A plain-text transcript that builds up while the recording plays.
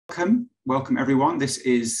Welcome everyone. This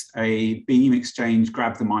is a Beam Exchange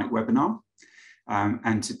Grab the Mic webinar.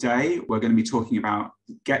 And today we're going to be talking about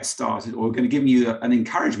get started, or we're going to give you an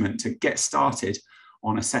encouragement to get started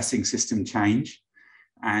on assessing system change.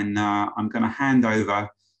 And I'm going to hand over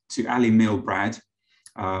to Miehlbradt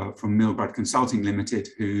from Miehlbradt Consulting Limited,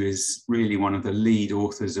 who is really one of the lead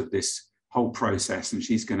authors of this whole process. And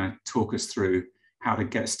she's going to talk us through how to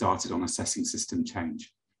get started on assessing system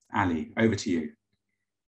change. Ali, over to you.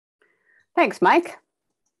 Thanks, Mike.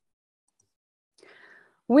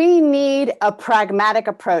 We need a pragmatic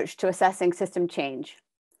approach to assessing system change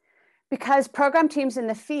because program teams in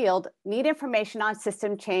the field need information on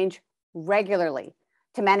system change regularly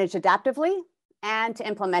to manage adaptively and to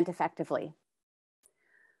implement effectively.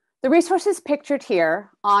 The resources pictured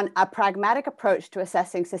here on a pragmatic approach to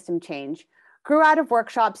assessing system change grew out of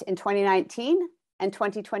workshops in 2019 and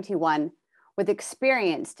 2021 with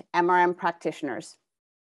experienced MRM practitioners.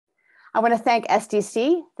 I want to thank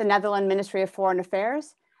SDC, the Netherlands Ministry of Foreign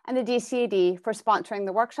Affairs, and the DCAD for sponsoring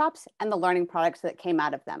the workshops and the learning products that came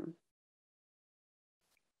out of them.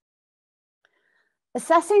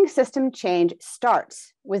 Assessing system change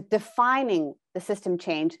starts with defining the system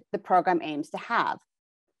change the program aims to have.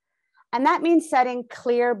 And that means setting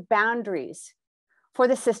clear boundaries for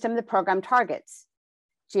the system the program targets,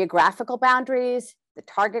 geographical boundaries, the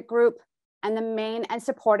target group, and the main and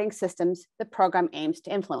supporting systems the program aims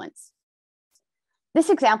to influence. This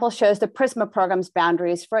example shows the PRISMA program's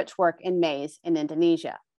boundaries for its work in maize in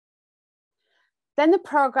Indonesia. Then the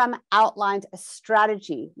program outlines a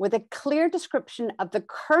strategy with a clear description of the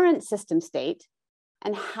current system state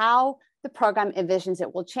and how the program envisions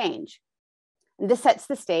it will change. And this sets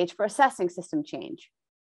the stage for assessing system change.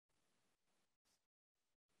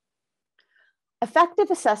 Effective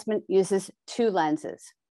assessment uses two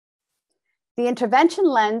lenses. The intervention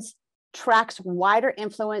lens tracks wider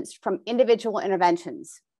influence from individual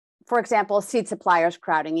interventions, for example, seed suppliers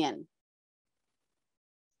crowding in.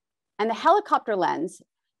 And the helicopter lens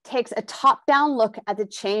takes a top-down look at the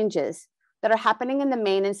changes that are happening in the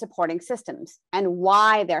main and supporting systems and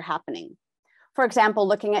why they're happening. For example,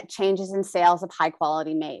 looking at changes in sales of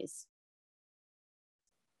high-quality maize.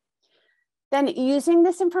 Then using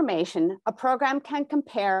this information, a program can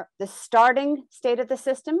compare the starting state of the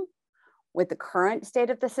system with the current state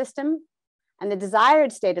of the system and the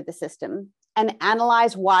desired state of the system and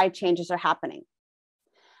analyze why changes are happening.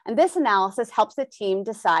 And this analysis helps the team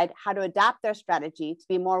decide how to adapt their strategy to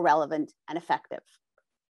be more relevant and effective.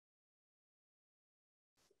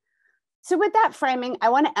 So with that framing, I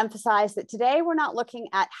want to emphasize that today we're not looking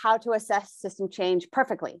at how to assess system change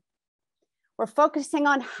perfectly. We're focusing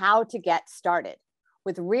on how to get started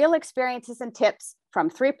with real experiences and tips from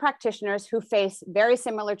 3 practitioners who face very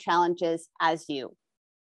similar challenges as you.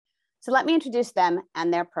 So let me introduce them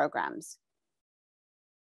and their programs.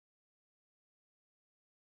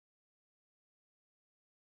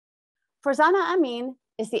 Farzana Amin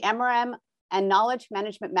is the MRM and Knowledge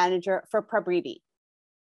Management Manager for PRABRIDDHI.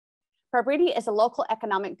 PRABRIDDHI is a local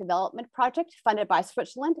economic development project funded by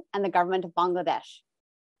Switzerland and the government of Bangladesh.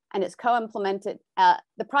 And it's co-implemented.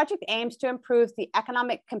 The project aims to improve the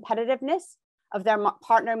economic competitiveness of their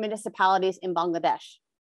partner municipalities in Bangladesh.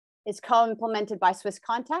 It's co-implemented by Swiss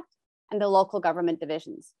Contact and the local government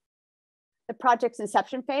divisions. The project's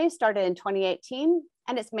inception phase started in 2018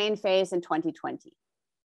 and its main phase in 2020.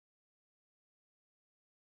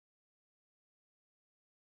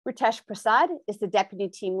 Ritesh Prasad is the Deputy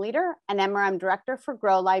Team Leader and MRM Director for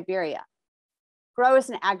GROW Liberia. GROW is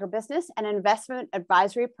an agribusiness and investment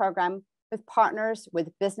advisory program with partners with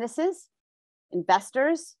businesses,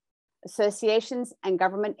 investors, associations, and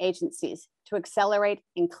government agencies to accelerate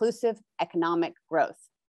inclusive economic growth.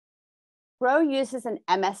 GROW uses an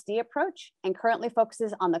MSD approach and currently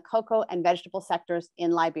focuses on the cocoa and vegetable sectors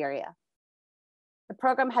in Liberia. The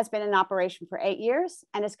program has been in operation for 8 years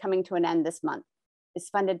and is coming to an end this month. It's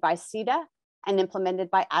funded by CEDA and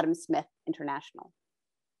implemented by Adam Smith International.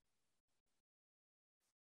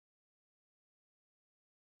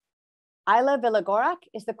 Ajla Vilogorac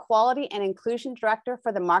is the Quality and Inclusion Director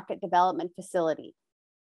for the Market Development Facility.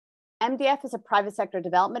 MDF is a private sector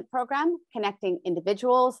development program connecting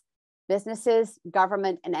individuals, businesses,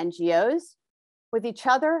 government, and NGOs with each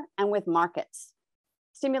other and with markets,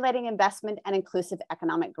 stimulating investment and inclusive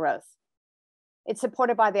economic growth. It's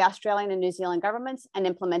supported by the Australian and New Zealand governments and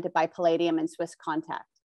implemented by Palladium and Swiss Contact.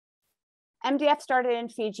 MDF started in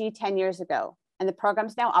Fiji 10 years ago, and the program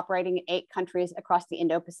is now operating in 8 countries across the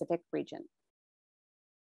Indo-Pacific region.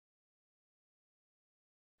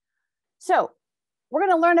 So we're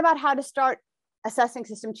going to learn about how to start assessing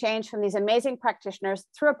system change from these amazing practitioners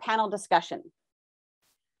through a panel discussion.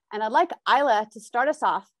 And I'd like Ajla to start us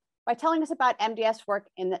off by telling us about MDF's work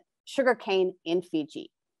in the sugarcane in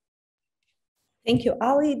Fiji. Thank you,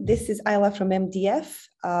 Ali. This is Ajla from MDF.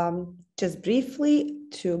 Just briefly,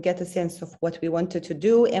 to get a sense of what we wanted to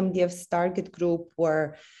do, MDF's target group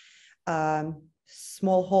were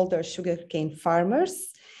smallholder sugarcane farmers.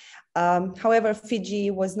 However,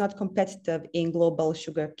 Fiji was not competitive in global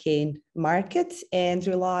sugarcane market and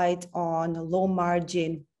relied on a low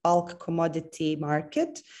margin bulk commodity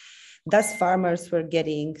market. Thus, farmers were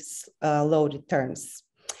getting low returns.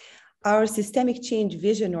 Our systemic change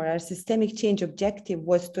vision, or our systemic change objective,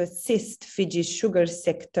 was to assist Fiji's sugar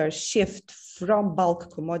sector shift from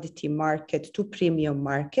bulk commodity market to premium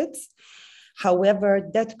markets. However,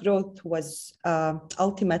 that growth was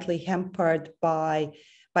ultimately hampered by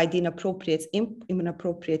the inappropriate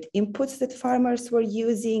inputs that farmers were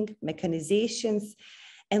using, mechanizations,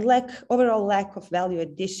 and overall lack of value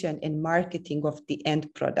addition and marketing of the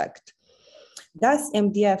end product. Thus,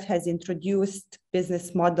 MDF has introduced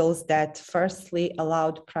business models that firstly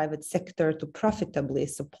allowed private sector to profitably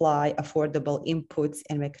supply affordable inputs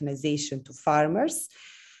and mechanization to farmers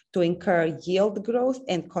to incur yield growth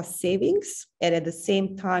and cost savings. And at the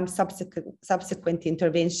same time, subsequent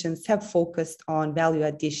interventions have focused on value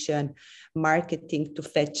addition, marketing to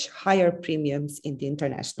fetch higher premiums in the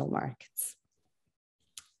international markets.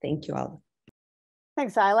 Thank you all.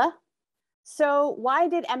 Thanks, Ajla. So why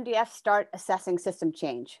did MDF start assessing system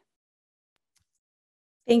change?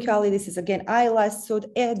 Thank you, Ali. This is again Ajla. So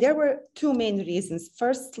there were two main reasons.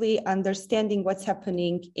 Firstly, understanding what's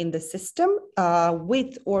happening in the system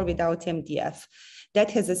with or without MDF. That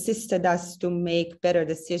has assisted us to make better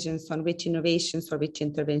decisions on which innovations or which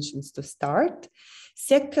interventions to start.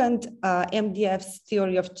 Second, MDF's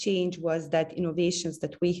theory of change was that innovations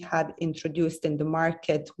that we have introduced in the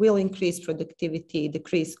market will increase productivity,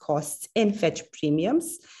 decrease costs, and fetch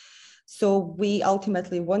premiums. So we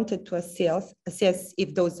ultimately wanted to assess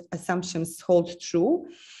if those assumptions hold true.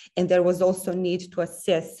 And there was also need to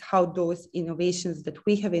assess how those innovations that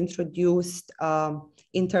we have introduced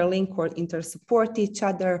interlink or intersupport each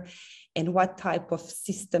other, and what type of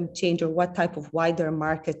system change or what type of wider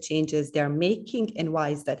market changes they're making, and why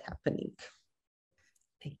is that happening?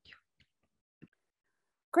 Thank you.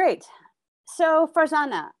 Great. So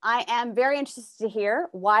Farzana, I am very interested to hear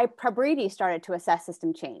why PRABRIDDHI started to assess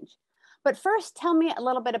system change. But first, tell me a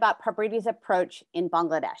little bit about PRABRIDDHI's approach in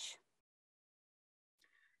Bangladesh.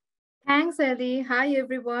 Thanks, Ali. Hi,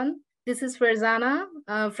 everyone. This is Farzana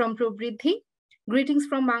from PRABRIDDHI. Greetings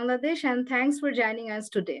from Bangladesh, and thanks for joining us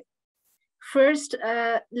today. First,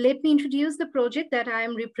 let me introduce the project that I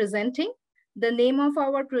am representing. The name of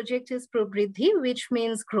our project is PRABRIDDHI, which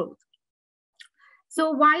means growth. So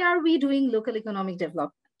why are we doing local economic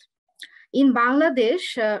development? In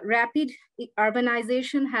Bangladesh, rapid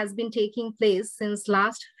urbanization has been taking place since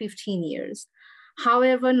last 15 years.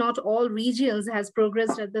 However, not all regions has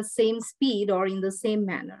progressed at the same speed or in the same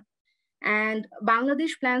manner. And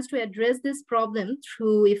Bangladesh plans to address this problem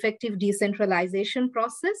through effective decentralization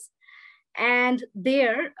process, and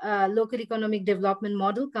their local economic development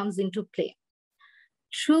model comes into play.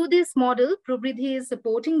 Through this model, PRABRIDDHI is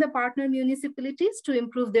supporting the partner municipalities to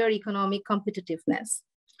improve their economic competitiveness.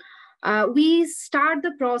 We start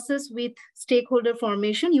the process with stakeholder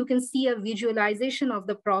formation. You can see a visualization of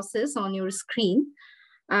the process on your screen.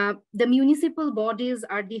 The municipal bodies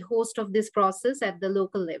are the host of this process at the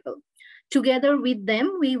local level. Together with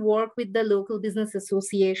them, we work with the local business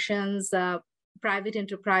associations, private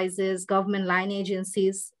enterprises, government line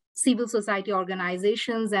agencies, civil society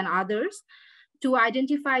organizations, and others to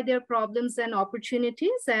identify their problems and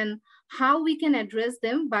opportunities and how we can address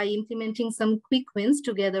them by implementing some quick wins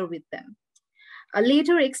together with them.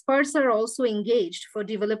 Later, experts are also engaged for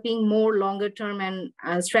developing more longer term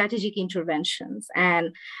and strategic interventions.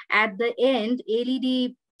 And at the end,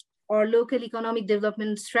 LED or local economic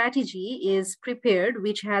development strategy is prepared,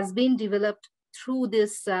 which has been developed through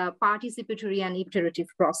this participatory and iterative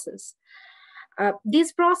process.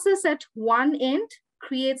 This process at one end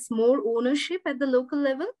creates more ownership at the local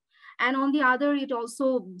level, and on the other, it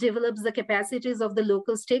also develops the capacities of the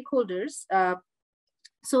local stakeholders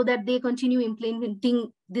so that they continue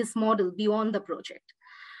implementing this model beyond the project.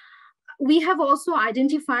 We have also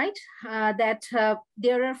identified that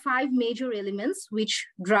there are 5 major elements which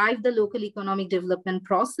drive the local economic development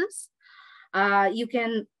process. You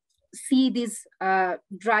can see these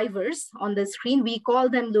drivers on the screen. We call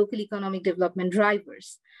them local economic development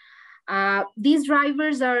drivers. These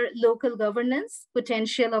drivers are local governance,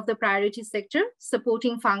 potential of the priority sector,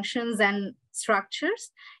 supporting functions and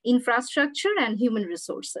structures, infrastructure, and human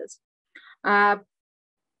resources.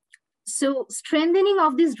 So strengthening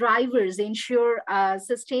of these drivers ensure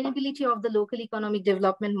sustainability of the local economic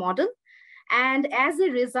development model. And as a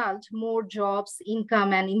result, more jobs,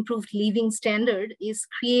 income, and improved living standard is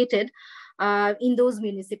created in those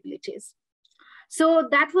municipalities. So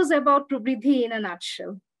that was about PRABRIDDHI in a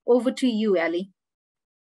nutshell. Over to you, Ali.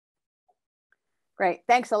 Great,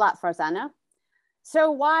 thanks a lot, Farzana.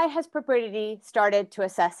 So why has PRABRIDDHI started to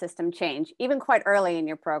assess system change, even quite early in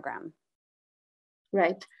your program?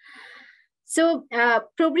 Right. So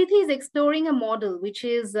PRABRIDDHI is exploring a model which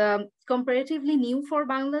is comparatively new for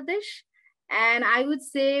Bangladesh. And I would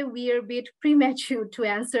say we are a bit premature to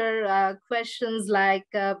answer questions like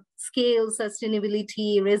scale,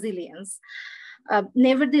 sustainability, resilience.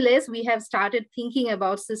 Nevertheless, we have started thinking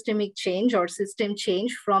about systemic change or system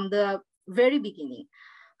change from the very beginning,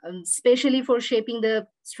 especially for shaping the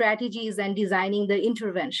strategies and designing the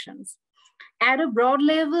interventions. At a broad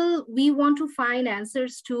level, we want to find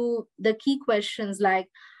answers to the key questions like,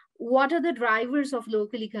 what are the drivers of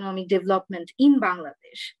local economic development in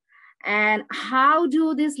Bangladesh? And how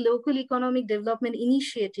do these local economic development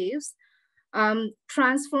initiatives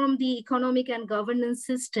transform the economic and governance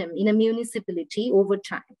system in a municipality over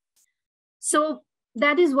time? So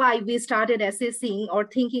that is why we started assessing or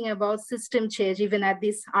thinking about system change even at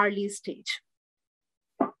this early stage.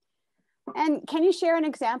 And can you share an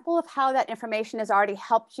example of how that information has already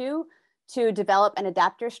helped you to develop and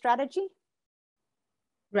adapt your strategy?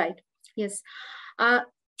 Right, yes.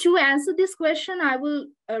 To answer this question, I will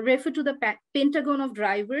refer to the pentagon of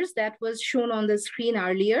drivers that was shown on the screen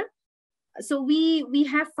earlier. So we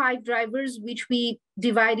have 5 drivers, which we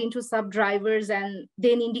divide into sub-drivers and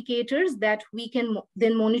then indicators that we can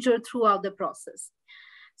then monitor throughout the process.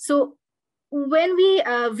 So when we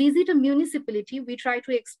visit a municipality, we try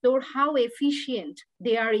to explore how efficient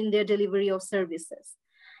they are in their delivery of services.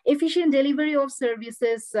 Efficient delivery of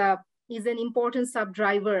services is an important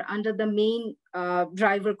sub-driver under the main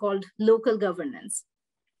driver called local governance.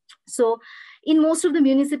 So in most of the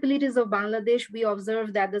municipalities of Bangladesh, we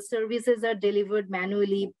observe that the services are delivered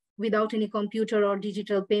manually without any computer or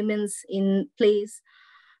digital payments in place.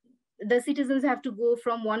 The citizens have to go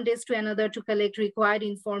from one desk to another to collect required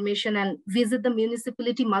information and visit the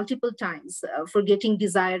municipality multiple times for getting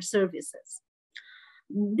desired services.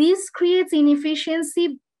 This creates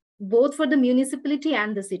inefficiency both for the municipality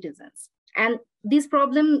and the citizens. And this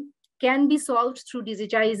problem can be solved through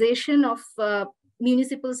digitization of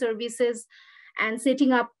municipal services and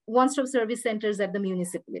setting up one-stop service centers at the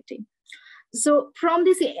municipality. So from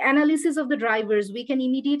this analysis of the drivers, we can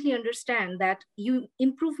immediately understand that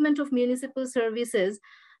improvement of municipal services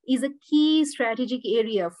is a key strategic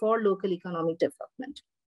area for local economic development.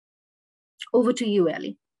 Over to you,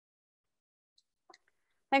 Ali.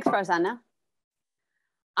 Thanks, Farzana.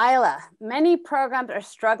 Ajla, many programs are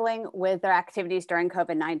struggling with their activities during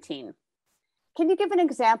COVID-19. Can you give an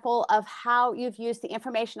example of how you've used the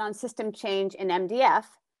information on system change in MDF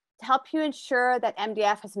to help you ensure that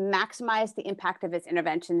MDF has maximized the impact of its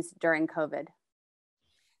interventions during COVID?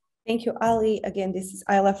 Thank you, Ali. Again, this is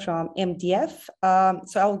Ajla from MDF.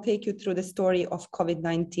 So I will take you through the story of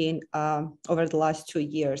COVID-19 over the last 2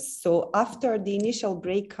 years. So after the initial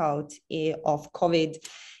breakout of COVID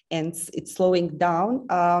and it's slowing down,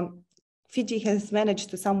 Fiji has managed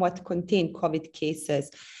to somewhat contain COVID cases.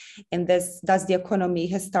 And thus the economy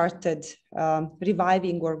has started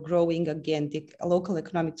reviving or growing again. The local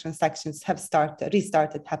economic transactions have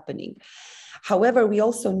restarted happening. However, we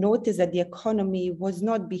also noticed that the economy was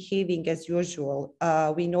not behaving as usual.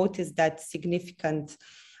 We noticed that significant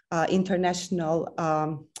international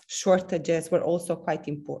shortages were also quite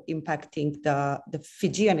impacting the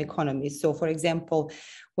Fijian economy. So for example,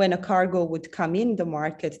 when a cargo would come in the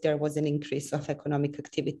market, there was an increase of economic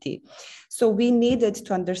activity. So we needed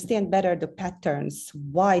to understand better the patterns,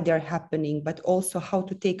 why they're happening, but also how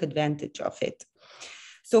to take advantage of it.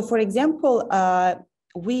 So for example,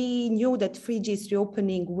 we knew that Fiji's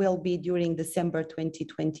reopening will be during December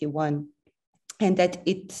 2021. And that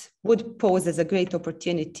it would pose as a great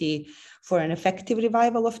opportunity for an effective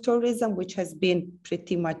revival of tourism, which has been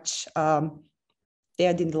pretty much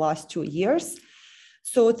dead in the last 2 years.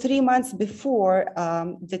 So 3 months before,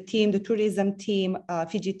 the tourism team,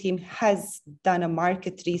 Fiji team has done a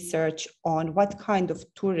market research on what kind of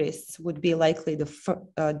tourists would be likely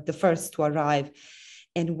the first to arrive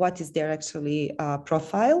and what is their actually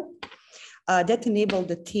profile. That enabled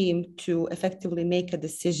the team to effectively make a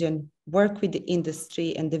decision, work with the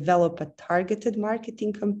industry and develop a targeted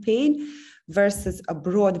marketing campaign versus a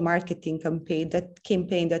broad marketing campaign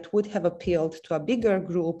that would have appealed to a bigger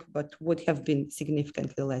group, but would have been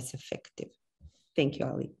significantly less effective. Thank you,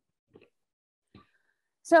 Ali.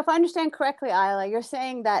 So if I understand correctly, Ajla, you're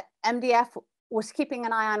saying that MDF was keeping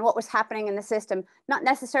an eye on what was happening in the system, not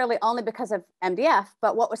necessarily only because of MDF,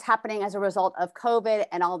 but what was happening as a result of COVID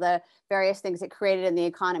and all the various things it created in the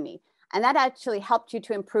economy. And that actually helped you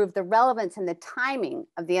to improve the relevance and the timing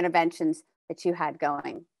of the interventions that you had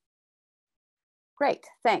going. Great,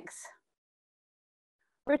 thanks.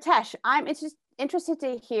 Ritesh, I'm interested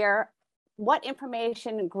to hear what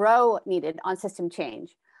information GROW needed on system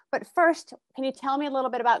change. But first, can you tell me a little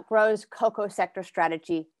bit about GROW's cocoa sector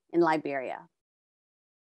strategy in Liberia?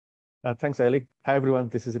 Thanks, Ali. Hi, everyone.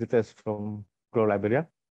 This is Ritesh from GROW Liberia.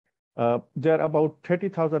 There are about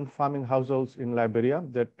 30,000 farming households in Liberia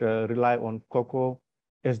that rely on cocoa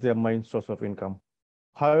as their main source of income.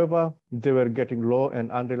 However, they were getting low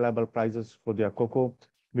and unreliable prices for their cocoa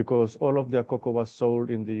because all of their cocoa was sold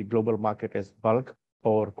in the global market as bulk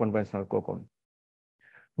or conventional cocoa.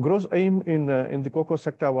 GROW's aim in the cocoa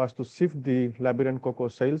sector was to shift the Liberian cocoa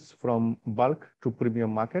sales from bulk to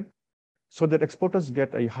premium market so that exporters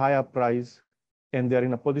get a higher price and they're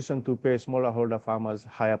in a position to pay smallholder farmers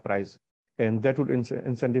higher price. And that would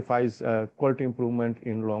incentivize quality improvement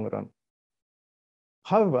in long run.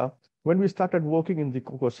 However, when we started working in the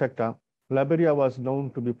cocoa sector, Liberia was known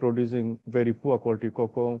to be producing very poor quality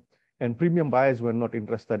cocoa, and premium buyers were not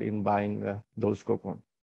interested in buying those cocoa.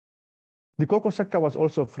 The cocoa sector was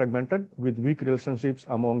also fragmented with weak relationships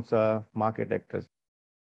amongst market actors.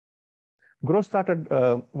 GROW started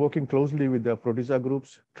working closely with the producer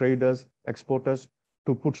groups, traders, exporters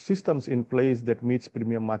to put systems in place that meets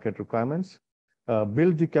premium market requirements,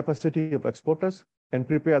 build the capacity of exporters and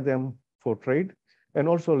prepare them for trade, and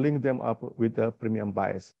also link them up with the premium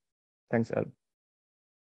buyers. Thanks, Albu.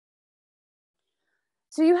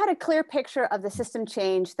 So you had a clear picture of the system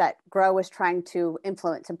change that GROW was trying to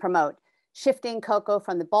influence and promote, shifting cocoa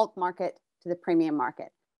from the bulk market to the premium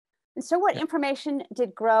market. And so what information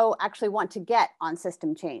did GROW actually want to get on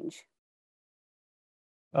system change?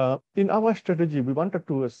 In our strategy, we wanted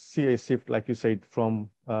to see a shift, like you said, from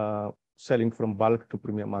selling from bulk to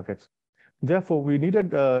premium markets. Therefore, we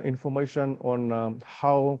needed information on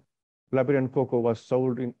how Liberian cocoa was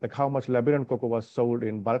sold in, like how much Liberian cocoa was sold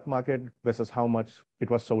in bulk market versus how much it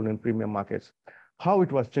was sold in premium markets, how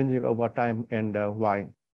it was changing over time and why.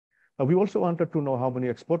 We also wanted to know how many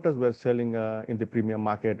exporters were selling in the premium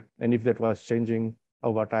market and if that was changing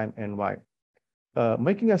over time and why.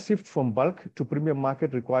 Making a shift from bulk to premium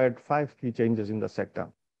market required 5 key changes in the sector.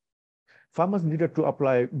 Farmers needed to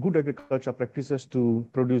apply good agriculture practices to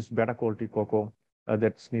produce better quality cocoa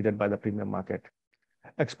that's needed by the premium market.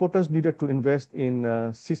 Exporters needed to invest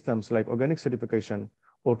in systems like organic certification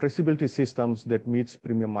or traceability systems that meets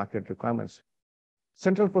premium market requirements.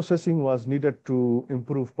 Central processing was needed to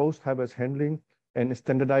improve post-harvest handling and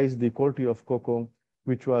standardize the quality of cocoa,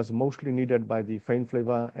 which was mostly needed by the fine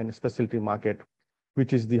flavor and specialty market,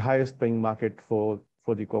 which is the highest paying market for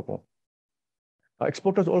the cocoa.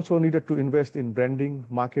 Exporters also needed to invest in branding,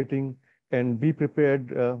 marketing, and be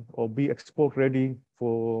prepared or be export ready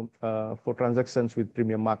for transactions with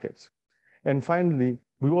premium markets. And finally,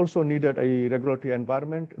 we also needed a regulatory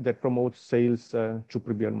environment that promotes sales to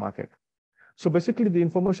premium market. So basically the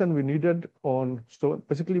information we needed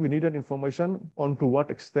we needed information on to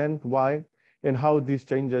what extent, why, and how these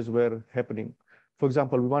changes were happening. For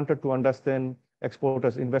example, we wanted to understand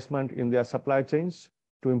exporters' investment in their supply chains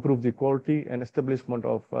to improve the quality and establishment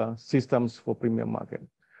of systems for premium market.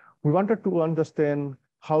 We wanted to understand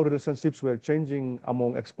how relationships were changing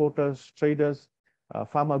among exporters, traders,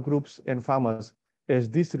 farmer groups, and farmers, as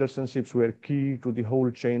these relationships were key to the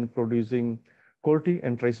whole chain producing quality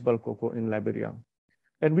and traceable cocoa in Liberia.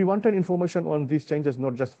 And we wanted information on these changes,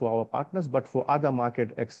 not just for our partners, but for other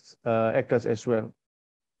market actors as well.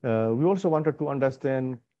 We also wanted to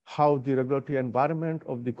understand how the regulatory environment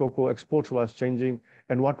of the cocoa exports was changing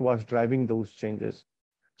and what was driving those changes.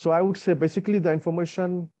 So I would say basically the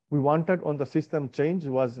information we wanted on the system change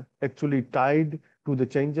was actually tied to the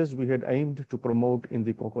changes we had aimed to promote in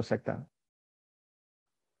the cocoa sector.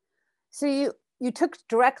 So you took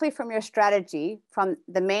directly from your strategy from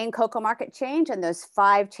the main cocoa market change and those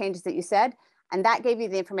 5 changes that you said, and that gave you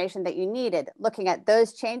the information that you needed, looking at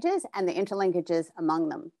those changes and the interlinkages among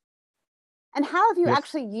them. And how have you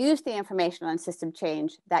actually used the information on system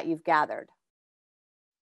change that you've gathered?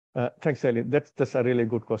 Thanks, Ellie. That's a really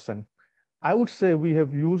good question. I would say we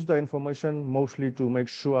have used the information mostly to make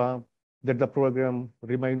sure that the program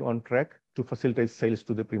remained on track to facilitate sales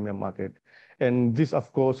to the premium market. And this,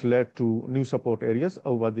 of course, led to new support areas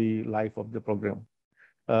over the life of the program.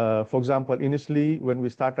 For example, initially, when we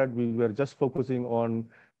started, we were just focusing on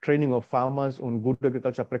training of farmers on good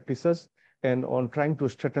agriculture practices and on trying to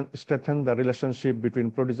strengthen the relationship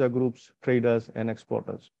between producer groups, traders, and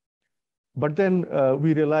exporters. But then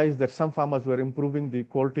we realized that some farmers were improving the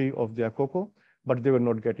quality of their cocoa, but they were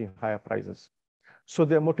not getting higher prices. So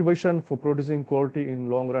their motivation for producing quality in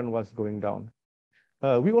long run was going down.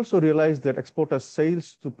 We also realized that exporters'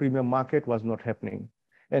 sales to premium market was not happening,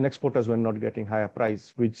 and exporters were not getting higher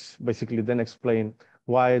price, which basically then explained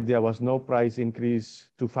why there was no price increase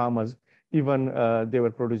to farmers, even they were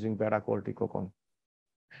producing better quality cocoa.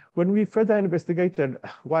 When we further investigated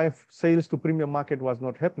why sales to premium market was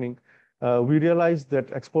not happening, we realized that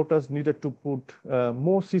exporters needed to put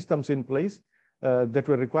more systems in place that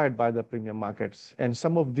were required by the premium markets. And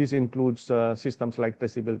some of these includes systems like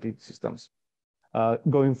traceability systems,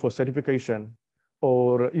 going for certification,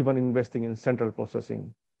 or even investing in central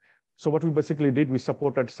processing. So what we basically did, we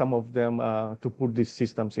supported some of them to put these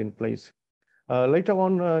systems in place. Later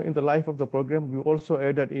on in the life of the program, we also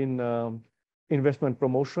added in investment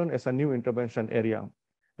promotion as a new intervention area.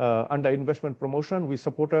 Under investment promotion, we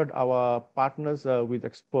supported our partners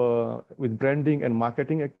with branding and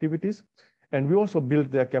marketing activities. And we also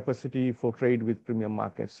built their capacity for trade with premium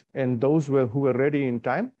markets. And those who were ready in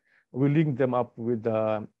time, we linked them up with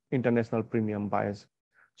international premium buyers.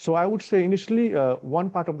 So I would say initially, one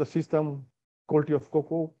part of the system, quality of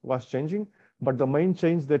cocoa, was changing, but the main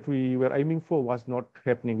change that we were aiming for was not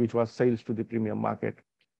happening, which was sales to the premium market.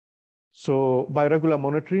 So by regular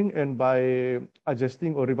monitoring and by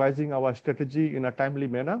adjusting or revising our strategy in a timely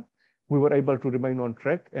manner, we were able to remain on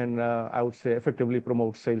track and I would say effectively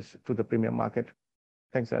promote sales to the premium market.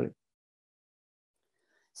 Thanks, Ali.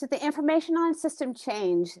 So the information on system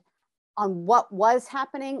change on what was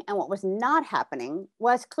happening and what was not happening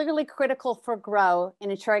was clearly critical for GROW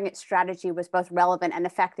in ensuring its strategy was both relevant and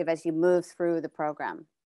effective as you move through the program.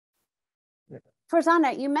 Yeah.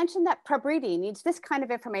 Farzana, you mentioned that PRABRIDDHI needs this kind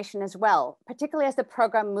of information as well, particularly as the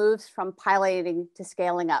program moves from piloting to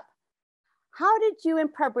scaling up. How did you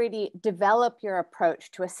and PRABRIDDHI develop your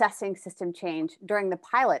approach to assessing system change during the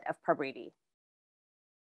pilot of PRABRIDDHI?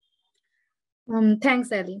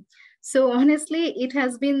 Thanks, Ali. So honestly, it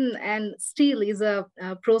has been and still is a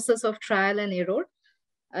process of trial and error.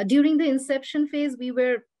 During the inception phase, we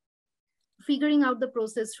were figuring out the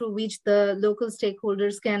process through which the local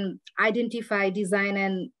stakeholders can identify, design,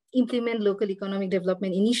 and implement local economic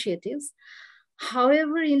development initiatives.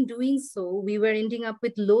 However, in doing so, we were ending up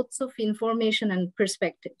with loads of information and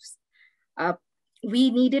perspectives. We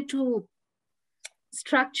needed to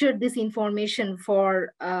structure this information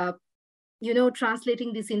for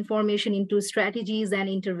translating this information into strategies and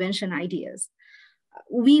intervention ideas.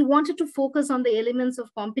 We wanted to focus on the elements of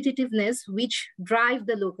competitiveness which drive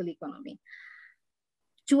the local economy.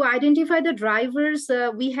 To identify the drivers,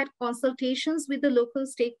 we had consultations with the local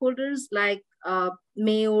stakeholders like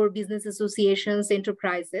mayor, business associations,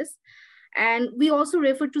 enterprises, and we also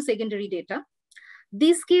referred to secondary data.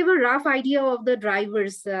 This gave a rough idea of the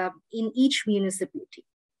drivers in each municipality.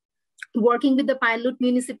 Working with the pilot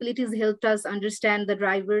municipalities helped us understand the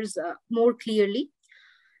drivers more clearly.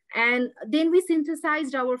 And then we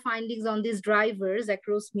synthesized our findings on these drivers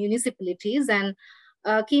across municipalities and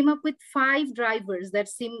came up with 5 drivers that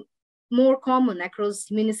seem more common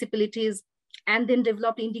across municipalities, and then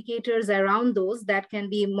developed indicators around those that can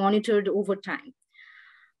be monitored over time.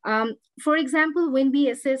 For example, when we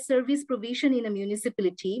assess service provision in a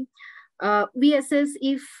municipality, we assess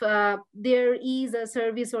if there is a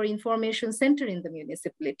service or information center in the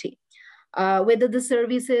municipality, whether the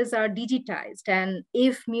services are digitized, and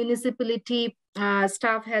if municipality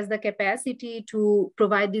staff has the capacity to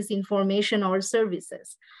provide this information or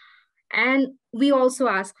services. And we also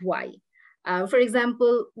ask why. For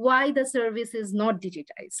example, why the service is not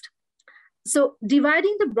digitized. So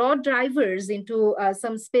dividing the broad drivers into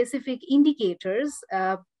some specific indicators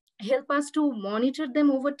help us to monitor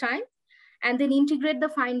them over time and then integrate the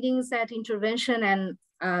findings at intervention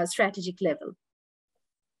and strategic level.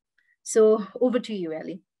 So over to you,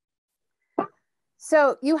 Ali.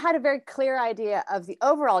 So you had a very clear idea of the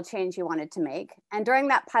overall change you wanted to make. And during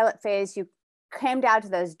that pilot phase, you came down to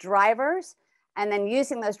those drivers, and then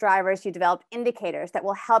using those drivers, you developed indicators that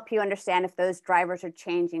will help you understand if those drivers are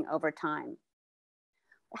changing over time.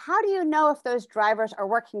 How do you know if those drivers are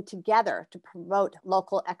working together to promote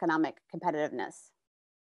local economic competitiveness?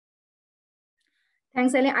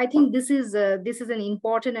 Thanks, Ali. I think this is an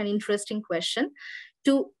important and interesting question.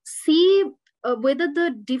 To see whether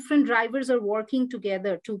the different drivers are working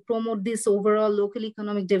together to promote this overall local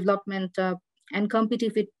economic development and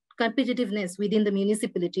competitiveness within the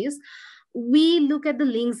municipalities, we look at the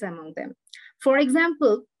links among them. For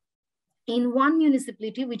example, in one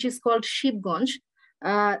municipality, which is called Shibganj,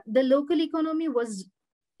 The local economy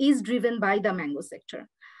is driven by the mango sector.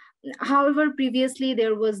 However, previously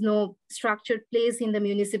there was no structured place in the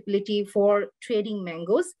municipality for trading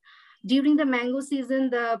mangoes. During the mango season,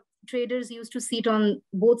 the traders used to sit on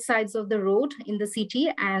both sides of the road in the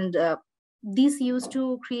city, and this used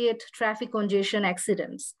to create traffic congestion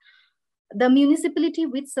accidents. The municipality,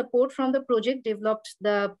 with support from the project, developed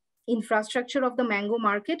the infrastructure of the mango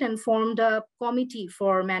market and formed a committee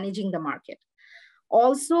for managing the market.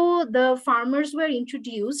 Also, the farmers were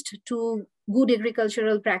introduced to good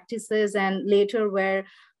agricultural practices and later were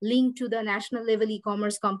linked to the national level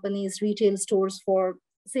e-commerce companies, retail stores for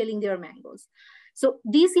selling their mangoes. So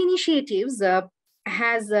these initiatives have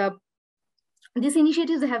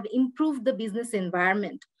improved the business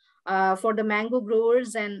environment for the mango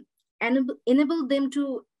growers and enabled them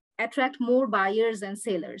to attract more buyers and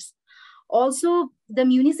sellers. Also, the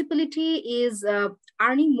municipality is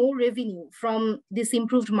earning more revenue from this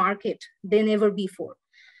improved market than ever before.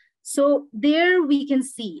 So there we can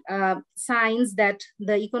see signs that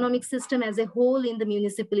the economic system as a whole in the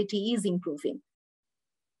municipality is improving.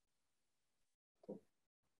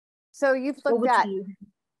 So you've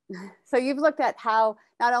looked at how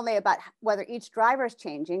not only about whether each driver is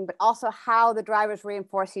changing, but also how the drivers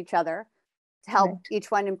reinforce each other to help each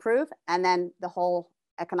one improve, and then the whole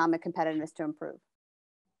economic competitiveness to improve.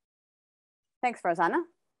 Thanks, Farzana.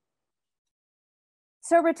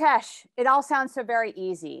 So Ritesh, it all sounds so very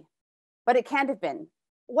easy, but it can't have been.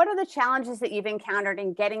 What are the challenges that you've encountered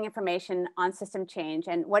in getting information on system change,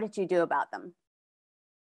 and what did you do about them?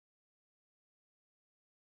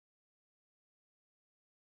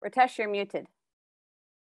 Ritesh, you're muted.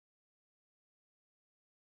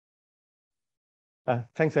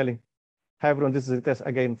 Thanks, Ellie. Hi, everyone. This is Ritesh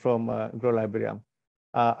again from Grow Liberia.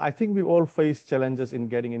 I think we all face challenges in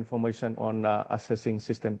getting information on assessing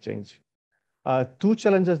system change. Two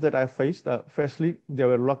challenges that I faced. Firstly, there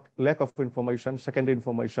were lack of information, secondary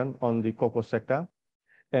information on the cocoa sector.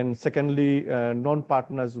 And secondly,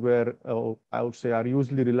 non-partners were, I would say, are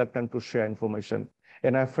usually reluctant to share information.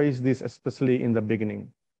 And I faced this especially in the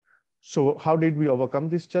beginning. So how did we overcome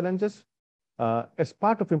these challenges? As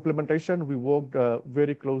part of implementation, we worked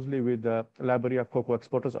very closely with the Liberia Cocoa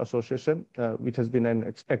Exporters Association, which has been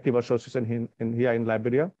an active association here in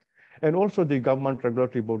Liberia, and also the government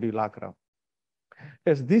regulatory body, LACRA.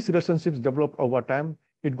 As these relationships developed over time,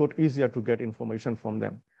 it got easier to get information from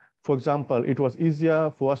them. For example, it was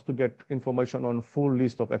easier for us to get information on full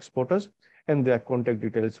list of exporters and their contact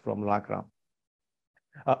details from LACRA.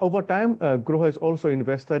 Over time, Grow has also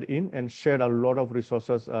invested in and shared a lot of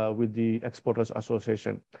resources with the Exporters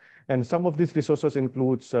Association. And some of these resources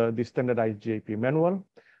includes the standardized GAP manual,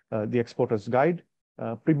 the Exporters Guide,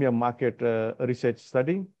 Premium Market Research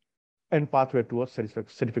Study, and Pathway Towards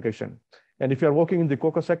Certification. And if you're working in the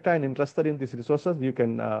cocoa sector and interested in these resources, you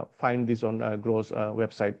can find these on Grow's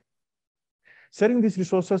website. Sharing these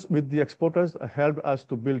resources with the exporters helped us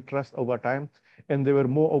to build trust over time, and they were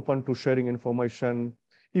more open to sharing information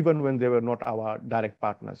even when they were not our direct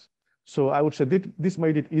partners. So I would say this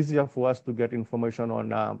made it easier for us to get information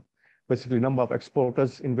on basically number of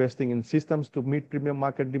exporters investing in systems to meet premium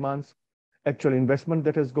market demands, actual investment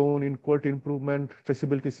that has gone in quality improvement,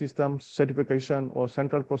 traceability systems, certification or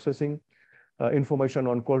central processing, information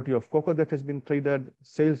on quality of cocoa that has been traded,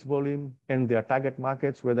 sales volume, and their target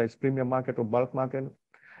markets, whether it's premium market or bulk market,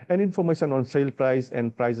 and information on sale price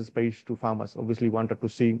and prices paid to farmers. Obviously, wanted to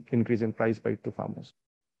see increase in price paid to farmers.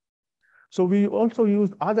 So we also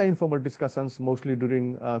used other informal discussions, mostly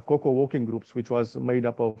during cocoa working groups, which was made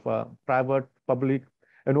up of private, public,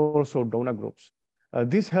 and also donor groups.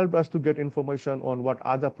 This helped us to get information on what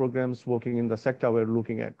other programs working in the sector were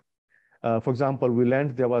looking at. For example, we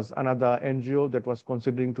learned there was another NGO that was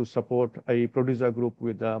considering to support a producer group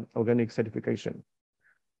with organic certification.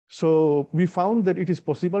 So we found that it is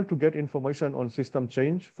possible to get information on system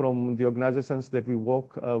change from the organizations that we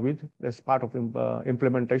work with as part of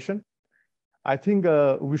implementation. I think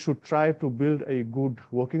we should try to build a good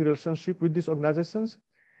working relationship with these organizations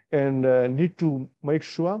and need to make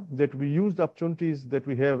sure that we use the opportunities that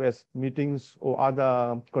we have as meetings or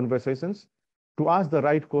other conversations to ask the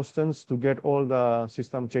right questions to get all the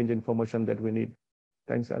system change information that we need.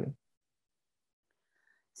 Thanks, Ali.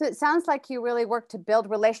 So it sounds like you really worked to build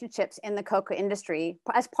relationships in the cocoa industry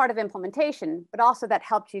as part of implementation, but also that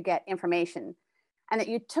helped you get information, and that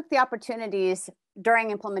you took the opportunities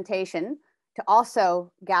during implementation to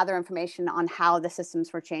also gather information on how the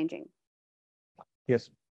systems were changing. Yes.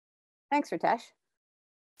 Thanks, Ritesh.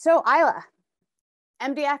 So Ajla,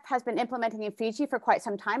 MDF has been implementing in Fiji for quite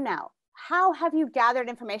some time now. How have you gathered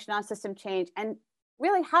information on system change, and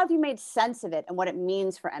really, how have you made sense of it and what it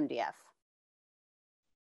means for MDF?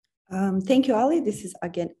 Thank you, Ali. This is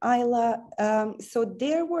again Ajla. So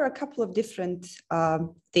there were a couple of different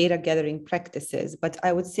data gathering practices, but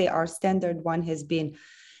I would say our standard one has been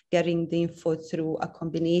getting the info through a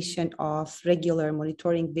combination of regular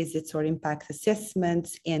monitoring visits or impact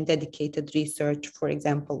assessments and dedicated research, for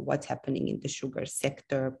example, what's happening in the sugar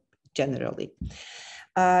sector generally.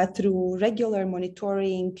 Through regular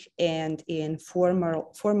monitoring and in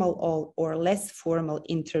formal or less formal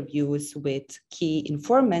interviews with key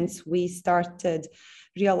informants, we started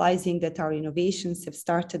realizing that our innovations have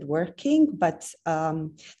started working, but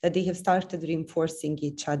that they have started reinforcing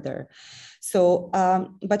each other. So,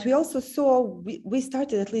 but we also saw, we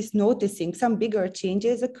started at least noticing some bigger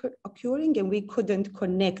changes occurring, and we couldn't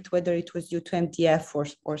connect whether it was due to MDF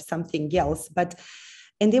or something else.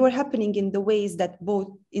 And they were happening in the ways that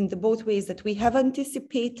both ways that we have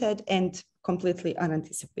anticipated and completely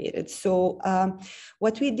unanticipated. So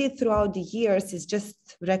what we did throughout the years is just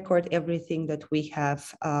record everything that we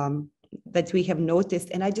have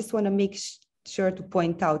noticed. And I just want to make sure to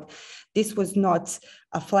point out, this was not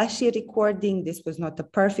a flashy recording. This was not a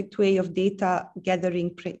perfect way of data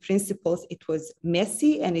gathering principles. It was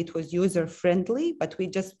messy and it was user friendly, but we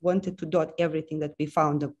just wanted to dot everything that we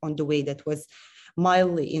found on the way that was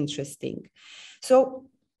mildly interesting. So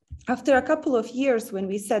after a couple of years, when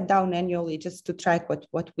we sat down annually just to track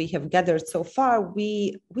what we have gathered so far,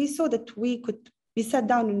 we saw that we sat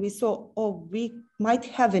down and we saw, oh, we might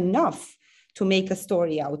have enough to make a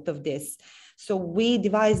story out of this. So we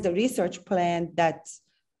devised a research plan that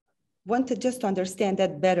wanted just to understand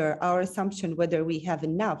that better, our assumption whether we have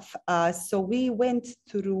enough. So we went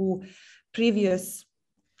through previous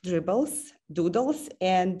doodles,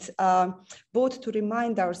 and both to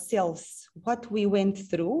remind ourselves what we went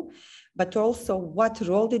through, but also what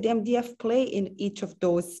role did MDF play in each of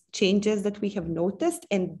those changes that we have noticed.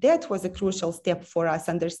 And that was a crucial step for us,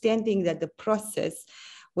 understanding that the process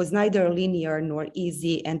was neither linear nor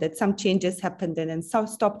easy, and that some changes happened and then some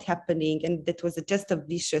stopped happening, and that was just a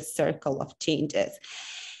vicious circle of changes.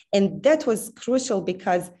 And that was crucial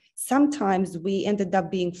because sometimes we ended up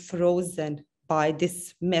being frozen by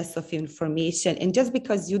this mess of information. And just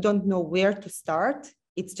because you don't know where to start,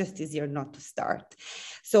 it's just easier not to start.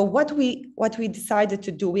 So what we decided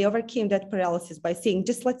to do, we overcame that paralysis by saying,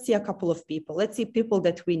 just let's see a couple of people. Let's see people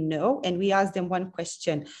that we know. And we asked them one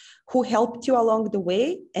question: who helped you along the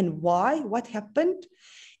way and why? What happened?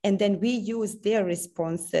 And then we used their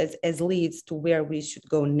responses as leads to where we should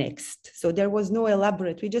go next. So there was no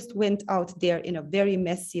elaborate, we just went out there in a very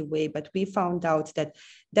messy way, but we found out that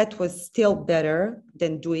that was still better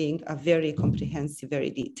than doing a very comprehensive, very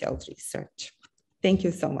detailed research. Thank you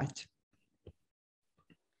so much.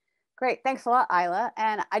 Great, thanks a lot, Ajla.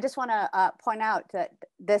 And I just want to point out that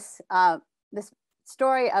this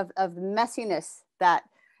story of messiness that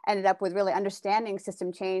ended up with really understanding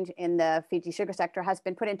system change in the Fiji sugar sector has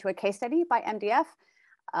been put into a case study by MDF,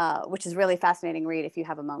 which is really fascinating read if you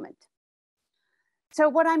have a moment. So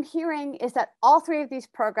what I'm hearing is that all three of these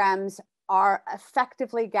programs are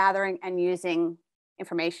effectively gathering and using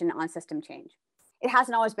information on system change. It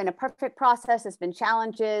hasn't always been a perfect process, there's been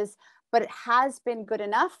challenges, but it has been good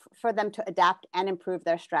enough for them to adapt and improve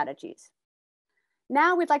their strategies.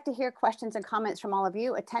 Now we'd like to hear questions and comments from all of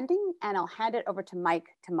you attending, and I'll hand it over to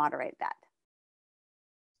Mike to moderate that.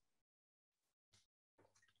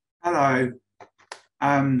 Hello.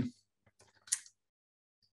 That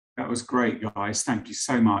was great, guys. Thank you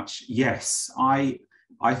so much. Yes, I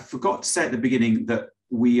forgot to say at the beginning that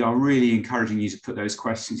we are really encouraging you to put those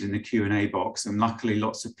questions in the Q&A box, and luckily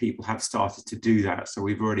lots of people have started to do that. So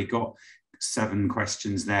we've already got 7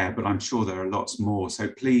 questions there, but I'm sure there are lots more. So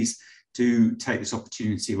please do take this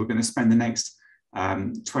opportunity. We're going to spend the next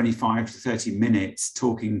 25 to 30 minutes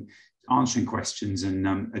answering questions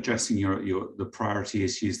and addressing the priority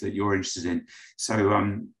issues that you're interested in.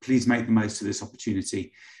 So please make the most of this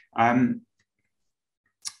opportunity. Ali,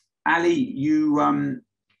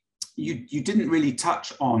 you didn't really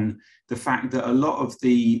touch on the fact that a lot of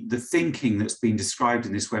the thinking that's been described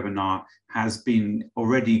in this webinar has been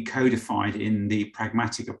already codified in the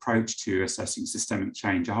pragmatic approach to assessing systemic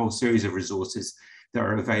change, a whole series of resources that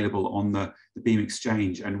are available on the Beam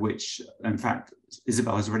Exchange, and which, in fact,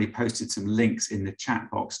 Isabel has already posted some links in the chat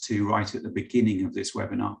box to right at the beginning of this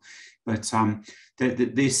webinar. But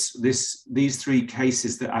these 3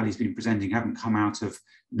 cases that Ali's been presenting haven't come out of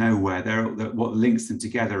nowhere. What links them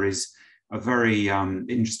together is a very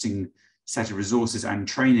interesting set of resources and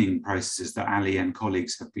training processes that Ali and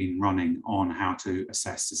colleagues have been running on how to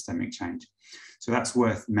assess systemic change. So that's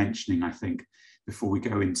worth mentioning, I think, before we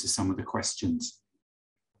go into some of the questions.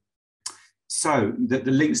 So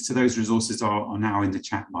the links to those resources are now in the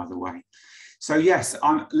chat, by the way. So yes,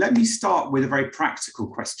 let me start with a very practical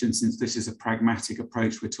question, since this is a pragmatic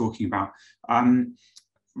approach we're talking about.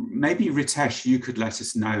 Maybe Ritesh, you could let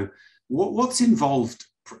us know what's involved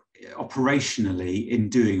operationally in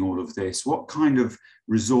doing all of this. What kind of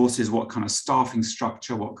resources, what kind of staffing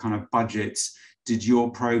structure, what kind of budgets did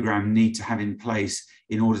your program need to have in place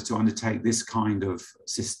in order to undertake this kind of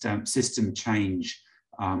system change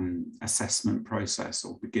assessment process,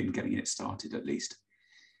 or begin getting it started at least?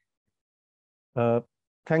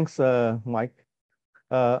 Thanks, Mike.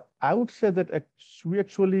 I would say that we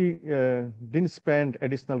actually didn't spend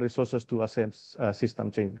additional resources to assess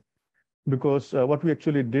system change, because what we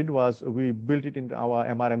actually did was we built it into our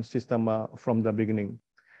MRM system from the beginning.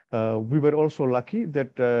 We were also lucky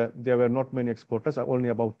that there were not many exporters, only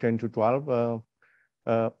about 10 to 12,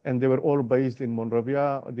 and they were all based in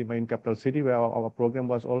Monrovia, the main capital city, where our program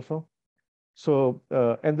was also. So,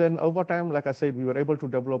 and then over time, like I said, we were able to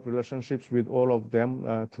develop relationships with all of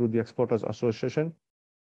them through the Exporters Association,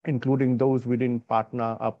 including those we didn't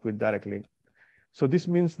partner up with directly. So this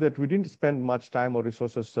means that we didn't spend much time or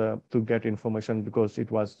resources to get information, because it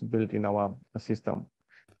was built in our system.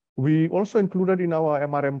 We also included in our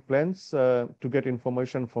MRM plans to get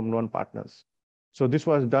information from non-partners. So this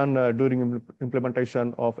was done during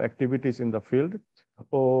implementation of activities in the field,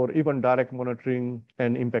 or even direct monitoring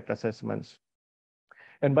and impact assessments.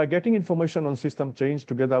 And by getting information on system change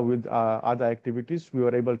together with other activities, we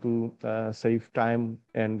were able to save time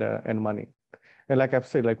and money. And like I've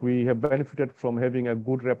said, like we have benefited from having a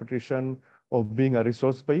good reputation of being a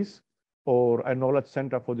resource base or a knowledge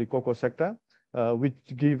center for the cocoa sector, which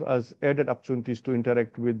give us added opportunities to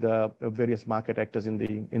interact with the various market actors in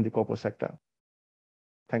the cocoa sector.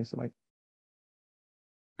 Thanks, Mike.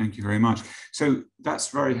 Thank you very much. So that's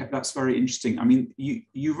very interesting. I mean,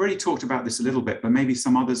 you've already talked about this a little bit, but maybe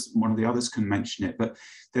one of the others can mention it. But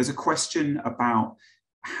there's a question about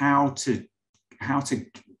how to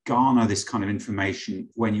garner this kind of information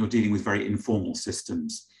when you're dealing with very informal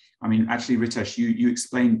systems. I mean, actually, Ritesh, you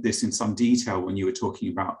explained this in some detail when you were talking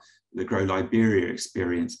about the Grow Liberia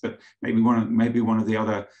experience, but maybe one of the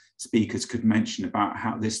other speakers could mention about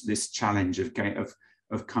how this challenge of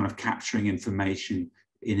kind of capturing information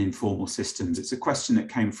in informal systems. It's a question that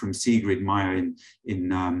came from Sigrid Maya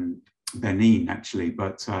in Benin, actually,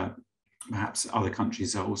 but perhaps other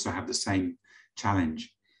countries also have the same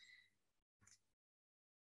challenge.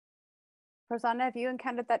 Farzana, have you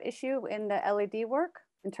encountered that issue in the LED work,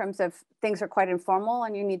 in terms of things are quite informal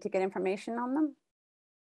and you need to get information on them?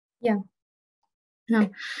 Yeah. No.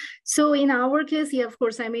 So in our case, yeah, of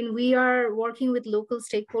course, I mean, we are working with local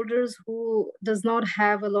stakeholders who does not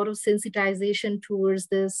have a lot of sensitization towards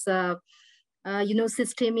this,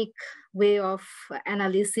 systemic way of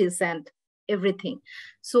analysis and everything.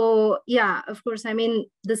 So yeah, of course, I mean,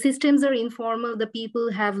 the systems are informal, the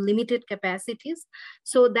people have limited capacities.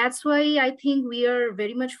 So that's why I think we are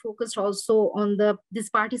very much focused also on this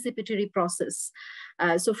participatory process.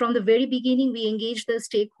 So from the very beginning, we engage the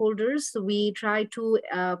stakeholders. So we try to,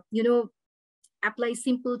 apply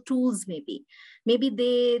simple tools. Maybe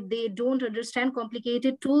they don't understand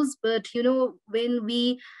complicated tools, but when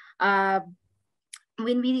we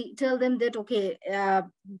tell them that, okay,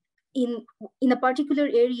 in a particular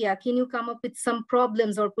area, can you come up with some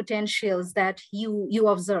problems or potentials that you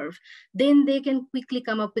observe? Then they can quickly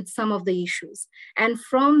come up with some of the issues. And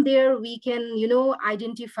from there, we can,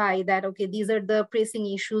 identify that, okay, these are the pressing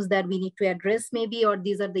issues that we need to address maybe, or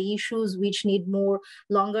these are the issues which need more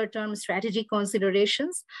longer term strategic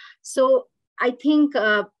considerations. So I think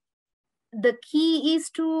the key is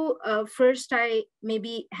to first,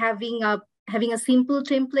 maybe having a simple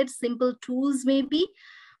template, simple tools maybe,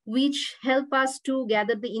 which help us to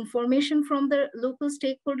gather the information from the local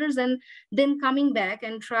stakeholders, and then coming back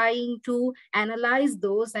and trying to analyze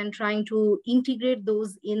those and trying to integrate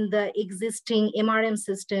those in the existing MRM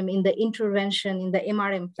system, in the intervention, in the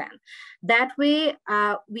MRM plan. That way,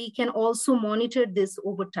 we can also monitor this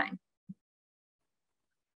over time.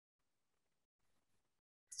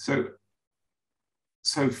 So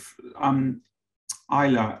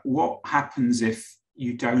Ajla, what happens if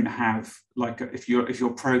you don't have, like, if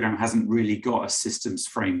your program hasn't really got a systems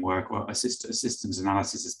framework or a systems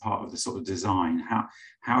analysis as part of the sort of design?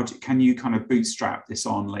 Can you kind of bootstrap this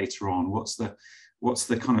on later on? What's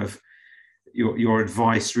the kind of your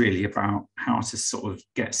advice really about how to sort of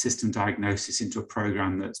get system diagnosis into a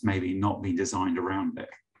program that's maybe not been designed around it?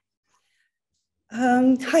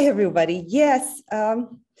 Hi everybody. Yes, our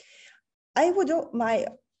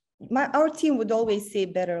team would always say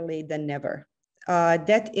better late than never.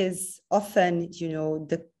 That is often,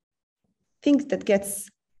 thing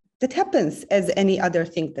that happens as any other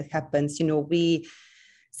thing that happens. You know, we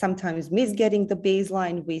sometimes miss getting the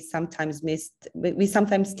baseline. We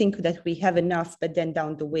sometimes think that we have enough, but then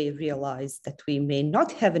down the way realize that we may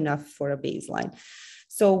not have enough for a baseline.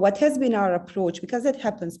 So what has been our approach, because it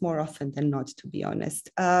happens more often than not, to be honest,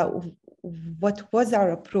 what was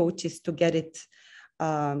our approach is to get it,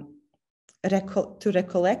 to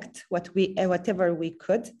recollect whatever we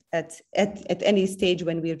could at any stage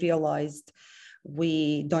when we realized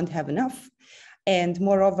we don't have enough. And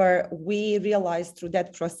moreover, we realized through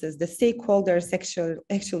that process, the stakeholders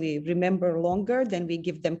actually remember longer than we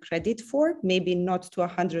give them credit for, maybe not to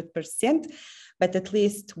 100%, but at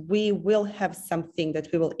least we will have something that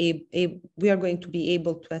we are going to be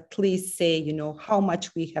able to at least say, you know, how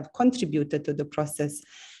much we have contributed to the process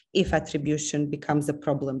if attribution becomes a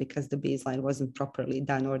problem because the baseline wasn't properly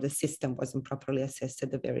done or the system wasn't properly assessed at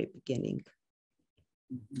the very beginning.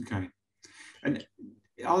 Okay. And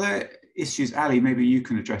are there issues, Ali, maybe you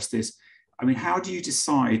can address this. I mean, how do you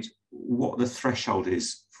decide what the threshold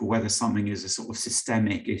is for whether something is a sort of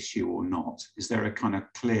systemic issue or not? Is there a kind of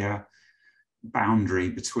clear boundary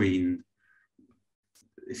between,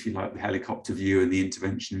 if you like, the helicopter view and the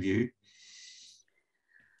intervention view?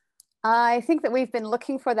 I think that we've been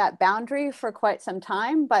looking for that boundary for quite some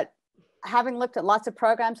time, but having looked at lots of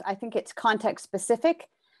programs, I think it's context specific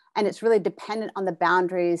and it's really dependent on the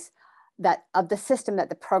boundaries of the system that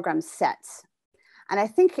the program sets. And I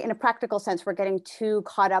think in a practical sense, we're getting too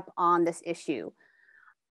caught up on this issue.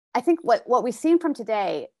 I think what we've seen from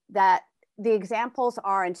today, that the examples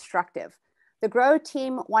are instructive. The Grow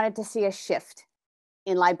team wanted to see a shift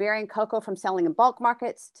in Liberian cocoa from selling in bulk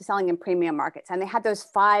markets to selling in premium markets. And they had those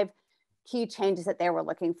 5 key changes that they were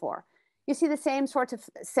looking for. You see the same sort of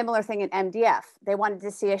similar thing in MDF. They wanted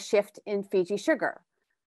to see a shift in Fiji sugar.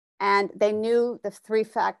 And they knew the 3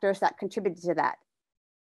 factors that contributed to that.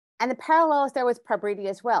 And the parallel is there with PRABRIDDHI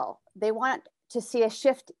as well. They want to see a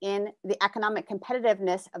shift in the economic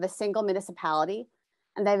competitiveness of a single municipality.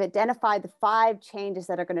 And they've identified the 5 changes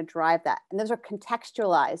that are going to drive that. And those are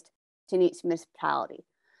contextualized to each municipality.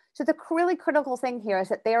 So the really critical thing here is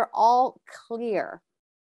that they are all clear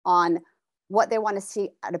on what they want to see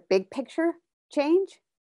at a big picture change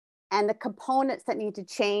and the components that need to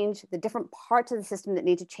change, the different parts of the system that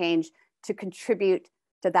need to change to contribute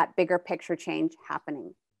to that bigger picture change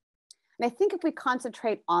happening. And I think if we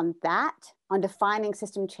concentrate on that, on defining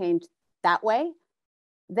system change that way,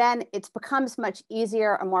 then it becomes much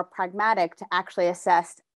easier and more pragmatic to actually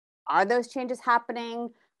assess, are those changes happening?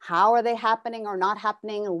 How are they happening or not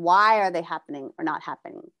happening? And why are they happening or not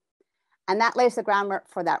happening? And that lays the groundwork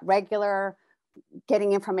for that regular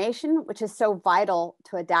getting information, which is so vital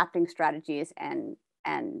to adapting strategies and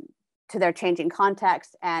to their changing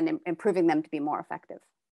context and improving them to be more effective.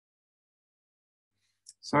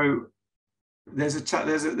 So there's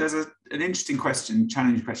an interesting question,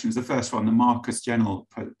 challenging question. It was the first one that Marcus General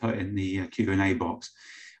put in the Q&A box.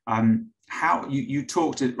 How you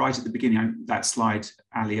talked right at the beginning of that slide,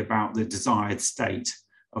 Ali, about the desired state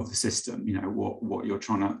of the system. You know what you're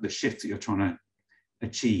trying to, the shift that you're trying to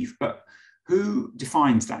achieve, but who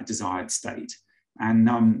defines that desired state?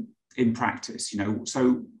 And in practice, you know,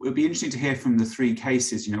 so it'd be interesting to hear from the 3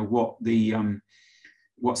 cases, you know, what the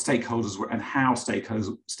what stakeholders were and how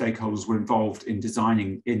stakeholders were involved in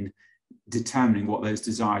determining what those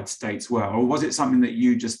desired states were, or was it something that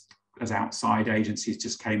you just, as outside agencies,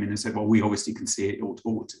 just came in and said, well, we obviously can see it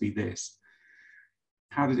ought to be this?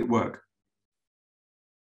 How did it work?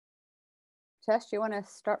 Tess, do you want to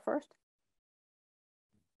start first?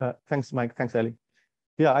 Thanks, Mike. Thanks, Ali.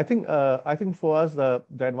 Yeah, I think for us, the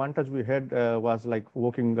advantage we had was like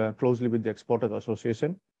working closely with the Exporters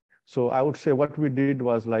Association. So I would say what we did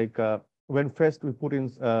was like, when first we put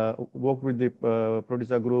in, work with the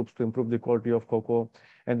producer groups to improve the quality of cocoa,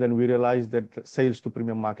 and then we realized that sales to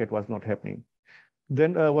premium market was not happening.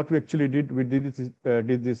 Then what we actually did, we did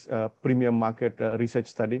this premium market research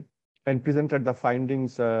study and presented the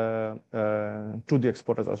findings to the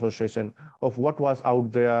Exporters Association of what was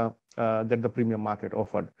out there that the premium market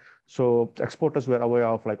offered. So exporters were aware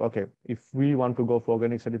of like, okay, if we want to go for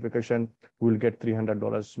organic certification, we'll get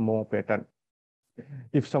 $300 more per ton.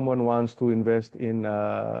 If someone wants to invest in,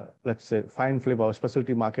 let's say, fine flavor or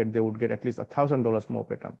specialty market, they would get at least $1,000 more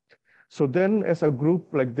per ton. So then as a group,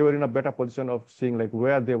 like they were in a better position of seeing like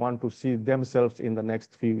where they want to see themselves in the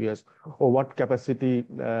next few years, or what capacity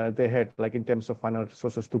they had, like in terms of financial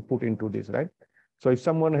resources to put into this, right? So if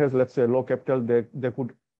someone has, let's say, low capital, they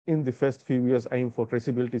could, in the first few years, aim for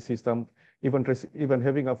traceability system. Even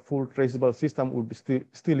having a full traceable system would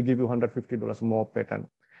still give you $150 more per ton.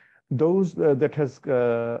 Those that has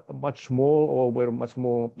much more or were much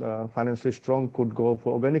more financially strong could go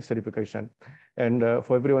for organic certification. And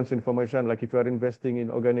for everyone's information, like if you are investing in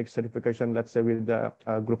organic certification, let's say with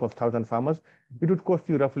a group of 1,000 farmers, it would cost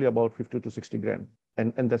you roughly about 50 to 60 grand.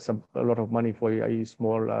 And that's a lot of money for a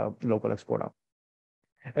small local exporter.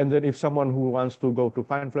 And then if someone who wants to go to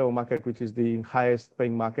fine flavor market, which is the highest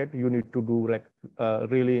paying market, you need to do like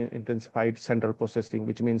really intensified central processing,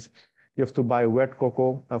 which means you have to buy wet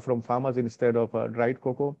cocoa from farmers instead of dried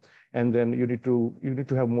cocoa, and then you need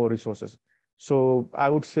to have more resources. So I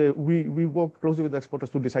would say we work closely with exporters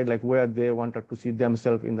to decide like where they wanted to see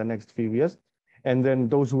themselves in the next few years, and then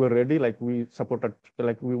those who were ready, like we supported,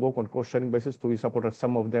 like we work on cost sharing basis, so we supported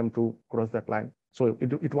some of them to cross that line. So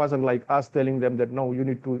it wasn't like us telling them that no, you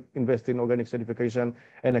need to invest in organic certification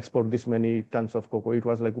and export this many tons of cocoa. It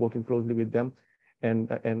was like working closely with them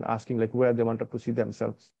and asking like where they wanted to see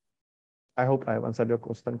themselves. I hope I have answered your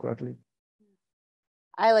question correctly.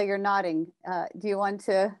 Ajla, you're nodding. Do you want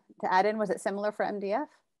to add in? Was it similar for MDF?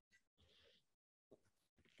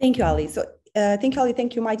 Thank you, Ali. So thank you, Ali.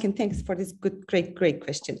 Thank you, Mike. And thanks for this great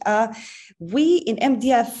question. We in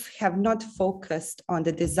MDF have not focused on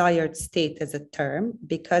the desired state as a term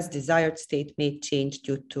because desired state may change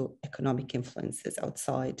due to economic influences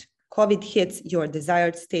outside. COVID hits, your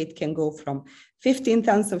desired state can go from 15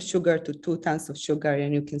 tons of sugar to 2 tons of sugar,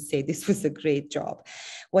 and you can say this was a great job.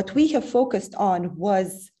 What we have focused on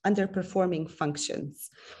was underperforming functions.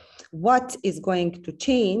 What is going to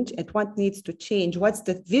change and what needs to change? What's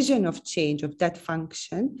the vision of change of that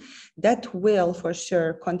function that will for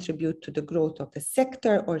sure contribute to the growth of the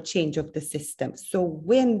sector or change of the system? So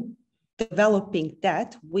when developing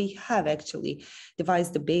that, we have actually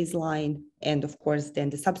devised the baseline and of course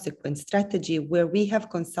then the subsequent strategy where we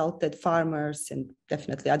have consulted farmers and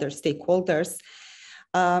definitely other stakeholders.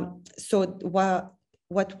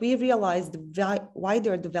 What we realized, the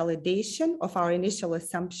wider the validation of our initial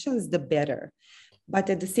assumptions, the better. But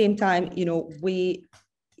at the same time, you know,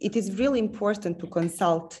 it is really important to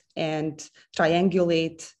consult and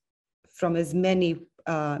triangulate from as many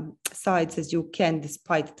sides as you can,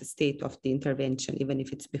 despite the state of the intervention, even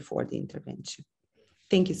if it's before the intervention.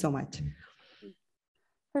 Thank you so much.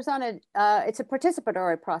 Farzana, it's a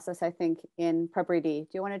participatory process, I think, in PRABRIDDHI.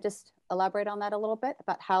 Do you want to just elaborate on that a little bit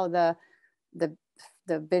about how the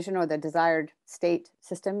vision or the desired state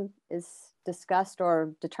system is discussed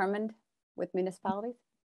or determined with municipalities?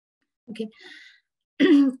 Okay.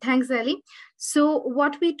 Thanks, Ali. So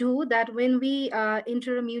what we do that when we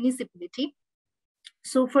enter a municipality,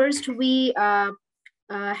 so first we have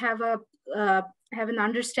an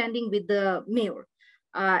understanding with the mayor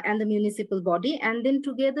and the municipal body, and then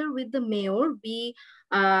together with the mayor, we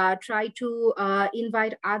try to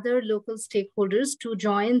invite other local stakeholders to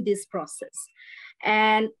join this process.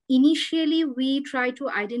 And initially, we try to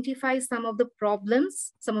identify some of the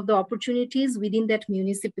problems, some of the opportunities within that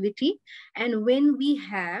municipality. And when we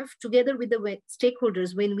have, together with the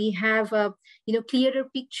stakeholders, when we have a clearer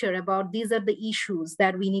picture about these are the issues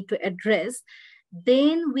that we need to address,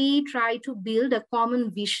 then we try to build a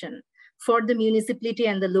common vision for the municipality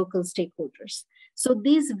and the local stakeholders. So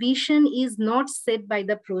this vision is not set by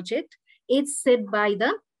the project, it's set by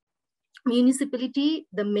the municipality,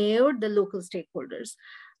 the mayor, the local stakeholders.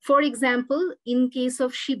 For example, in case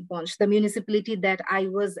of Shibganj, the municipality that I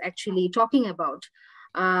was actually talking about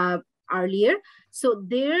earlier, so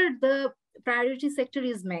there the priority sector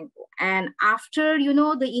is mango. And after,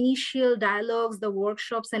 the initial dialogues, the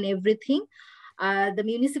workshops and everything, the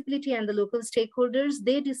municipality and the local stakeholders,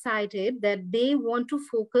 they decided that they want to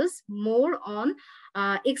focus more on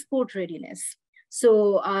export readiness.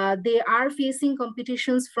 So they are facing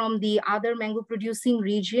competitions from the other mango producing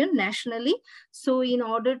region nationally. So in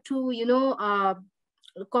order to,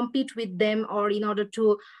 compete with them, or in order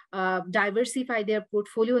to diversify their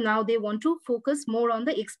portfolio, now they want to focus more on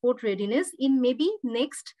the export readiness in maybe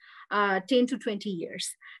next 10 to 20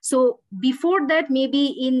 years. So before that, maybe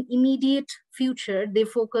in immediate future, they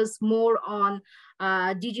focus more on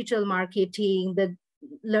digital marketing, the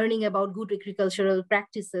learning about good agricultural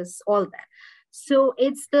practices, all that. So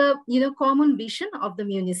it's the common vision of the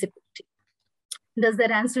municipality. Does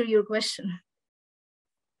that answer your question?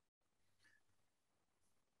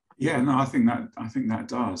 Yeah, no, I think that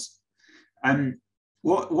does.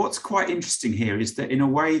 What's quite interesting here is that in a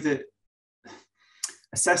way that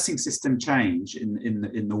assessing system change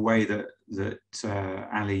in the way that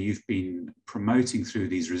Ali, you've been promoting through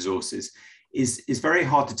these resources is very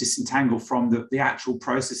hard to disentangle from the actual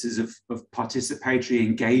processes of participatory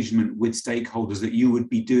engagement with stakeholders that you would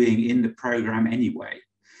be doing in the program anyway,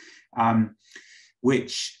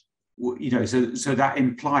 which you know, so that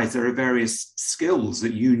implies there are various skills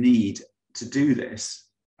that you need to do this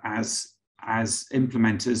as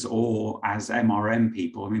implementers or as MRM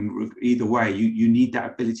people. I mean, either way, you need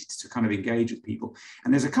that ability to kind of engage with people.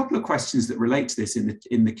 And there's a couple of questions that relate to this in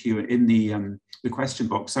the question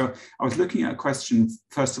box. So I was looking at a question,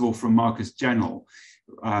 first of all, from Marcus Genel,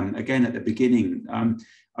 again at the beginning,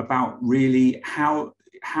 about really how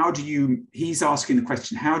do you, he's asking the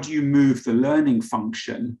question, how do you move the learning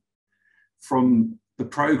function from the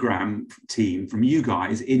program team, from you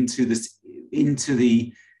guys, into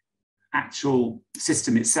the actual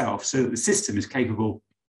system itself, so that the system is capable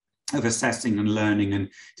of assessing and learning and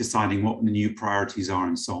deciding what the new priorities are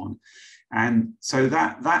and so on. And so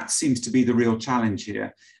that seems to be the real challenge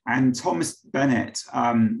here. And Thomas Burnett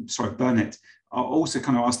also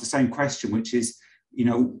kind of asked the same question, which is, you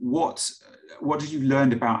know, what have you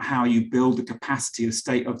learned about how you build the capacity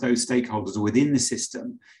of those stakeholders within the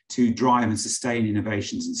system to drive and sustain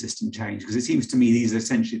innovations and system change? Because it seems to me these are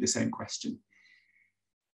essentially the same question.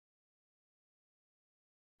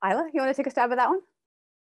 Isla, you want to take a stab at that one?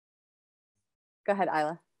 Go ahead,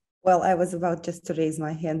 Isla. Well, I was about just to raise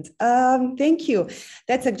my hand. Thank you.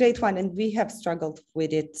 That's a great one. And we have struggled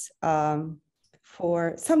with it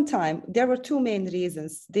for some time. There were two main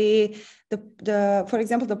reasons. For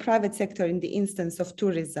example, the private sector, in the instance of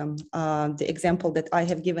tourism, the example that I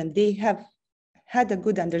have given, they have had a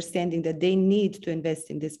good understanding that they need to invest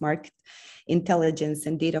in this market intelligence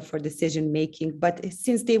and data for decision making. But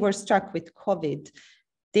since they were struck with COVID,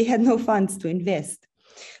 they had no funds to invest.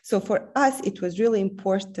 So for us, it was really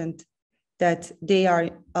important that they are,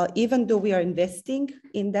 even though we are investing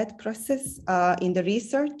in that process, in the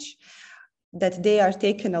research, that they are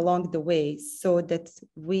taken along the way so that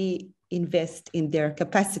we invest in their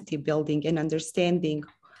capacity building and understanding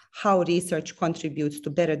how research contributes to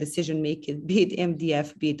better decision making, be it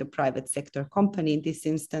MDF, be it a private sector company in this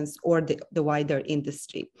instance, or the wider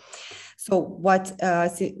industry. So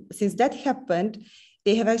since that happened,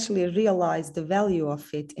 they have actually realized the value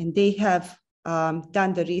of it, and they have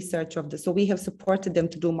done the research so we have supported them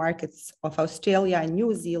to do markets of Australia and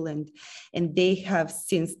New Zealand, and they have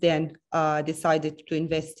since then decided to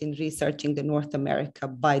invest in researching the North America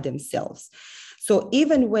by themselves. So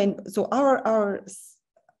our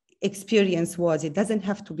experience was, it doesn't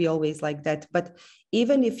have to be always like that, but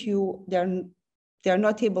even if they're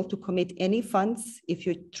not able to commit any funds, if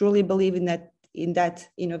you truly believe in that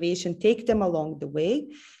innovation, take them along the way,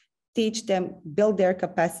 teach them, build their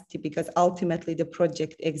capacity, because ultimately the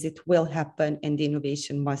project exit will happen and the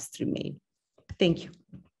innovation must remain. Thank you.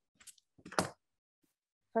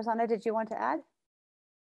 Farzana, did you want to add?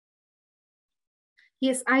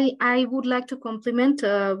 Yes, I would like to complement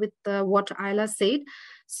with what Ayla said.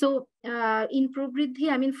 So in PRABRIDDHI,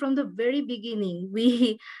 I mean, from the very beginning,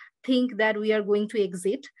 we think that we are going to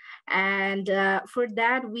exit. And for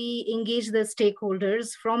that, we engage the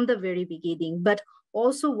stakeholders from the very beginning. But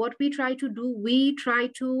also what we try to do, we try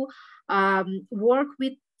to work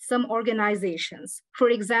with some organizations. For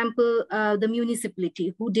example, the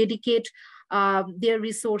municipality who dedicate their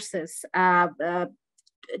resources to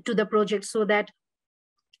the project so that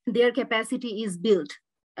their capacity is built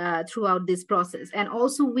throughout this process. And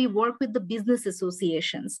also we work with the business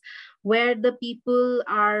associations where the people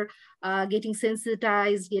are getting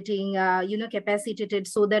sensitized, getting capacitated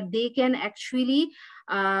so that they can actually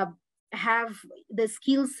have the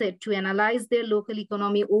skill set to analyze their local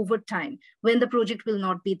economy over time when the project will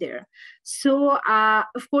not be there. So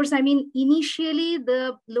of course, I mean, initially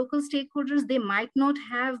the local stakeholders, they might not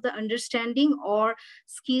have the understanding or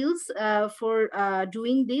skills for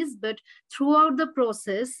doing this, but throughout the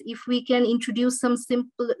process, if we can introduce some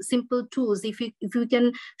simple tools, if we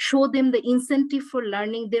can show them the incentive for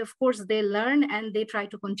learning, they, of course, they learn and they try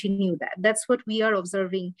to continue that. That's what we are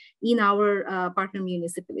observing in our partner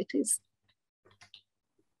municipalities.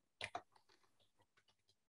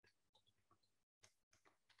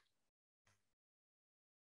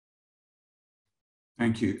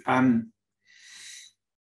 Thank you.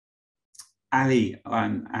 Ali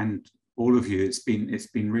and all of you, it's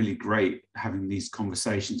been really great having these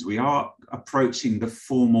conversations. We are approaching the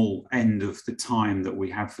formal end of the time that we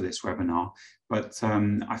have for this webinar, but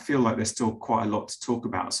I feel like there's still quite a lot to talk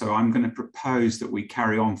about. So I'm going to propose that we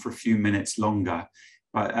carry on for a few minutes longer,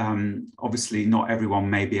 but obviously not everyone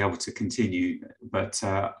may be able to continue, but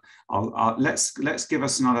let's give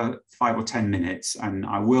us another 5 or 10 minutes, and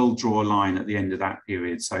I will draw a line at the end of that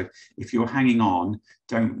period. So if you're hanging on,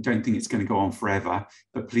 don't think it's going to go on forever,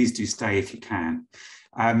 but please do stay if you can.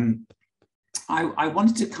 I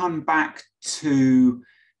wanted to come back to,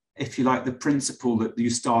 if you like, the principle that you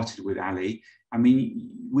started with, Ali, I mean,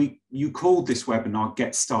 you called this webinar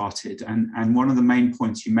Get Started, and one of the main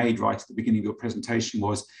points you made right at the beginning of your presentation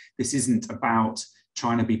was this isn't about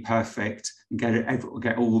trying to be perfect and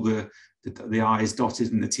get all the I's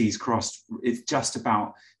dotted and the T's crossed. It's just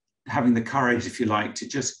about having the courage, if you like, to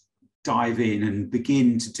just dive in and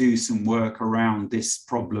begin to do some work around this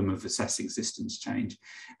problem of assessing systems change.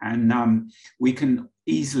 And we can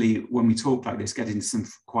easily, when we talk like this, get into some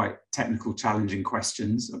quite technical, challenging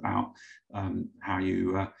questions about how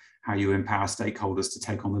you empower stakeholders to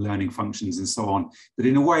take on the learning functions and so on. But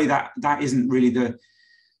in a way, that isn't really the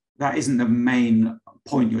main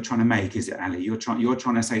point you're trying to make, is it, Ali? You're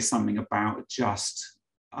trying to say something about just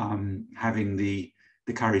having the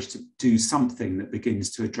courage to do something that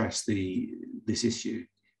begins to address this issue.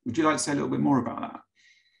 Would you like to say a little bit more about that?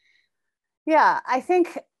 Yeah, I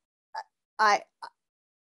think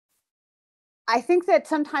that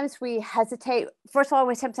sometimes we hesitate. First of all,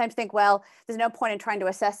 we sometimes think, well, there's no point in trying to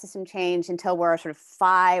assess system change until we're sort of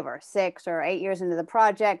 5 or 6 or 8 years into the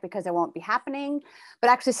project, because it won't be happening. But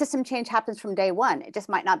actually, system change happens from day one. It just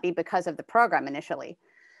might not be because of the program initially.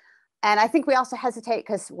 And I think we also hesitate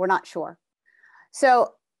because we're not sure.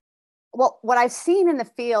 So what I've seen in the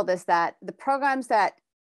field is that the programs that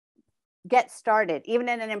get started, even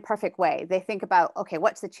in an imperfect way, they think about, okay,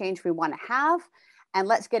 what's the change we want to have? And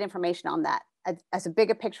let's get information on that as a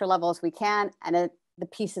bigger picture level as we can, and the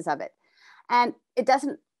pieces of it. And it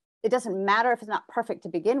doesn't matter if it's not perfect to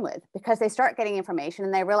begin with, because they start getting information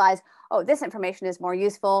and they realize, oh, this information is more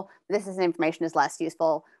useful. This information is less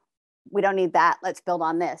useful. We don't need that. Let's build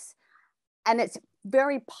on this. And it's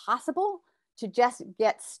very possible to just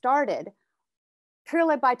get started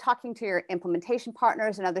purely by talking to your implementation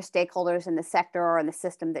partners and other stakeholders in the sector or in the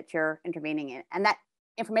system that you're intervening in. And that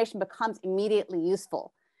information becomes immediately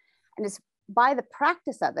useful. And it's by the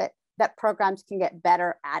practice of it that programs can get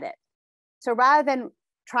better at it. So rather than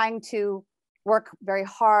trying to work very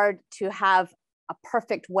hard to have a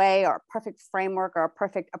perfect way or a perfect framework or a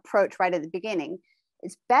perfect approach right at the beginning,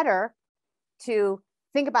 it's better to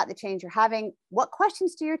think about the change you're having. What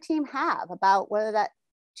questions do your team have about whether that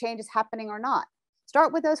change is happening or not?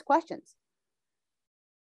 Start with those questions.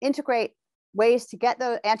 Integrate ways to get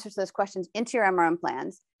the answers to those questions into your MRM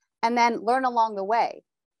plans, and then learn along the way.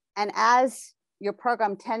 And as your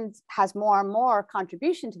program has more and more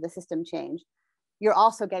contribution to the system change, you're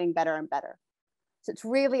also getting better and better. So it's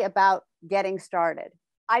really about getting started.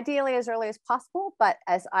 Ideally as early as possible, but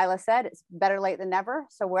as Ajla said, it's better late than never.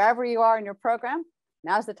 So wherever you are in your program,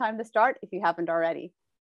 now's the time to start if you haven't already.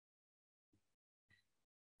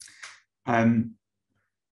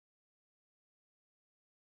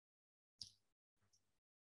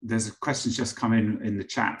 There's a question just come in the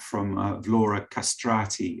chat from Vlora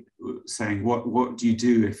Castrati, saying, what do you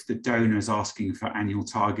do if the donor is asking for annual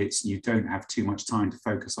targets and you don't have too much time to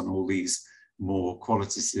focus on all these more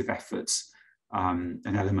qualitative efforts and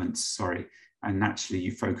elements, sorry, and naturally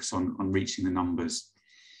you focus on reaching the numbers?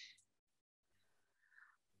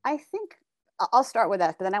 I think I'll start with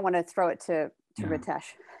that, but then I want to throw it to Ritesh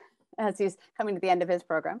as he's coming to the end of his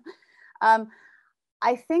program.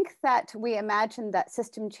 I think that we imagine that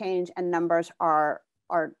system change and numbers are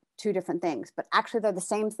two different things, but actually they're the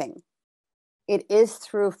same thing. It is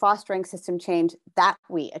through fostering system change that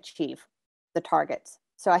we achieve the targets.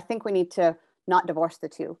 So I think we need to not divorce the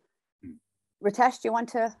two. Ritesh, do you want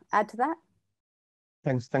to add to that?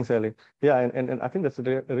 Thanks, Ali. Yeah, and I think that's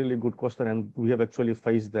a really good question, and we have actually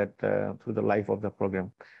faced that through the life of the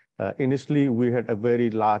program. Initially, we had a very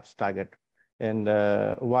large target, and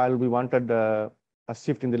while we wanted a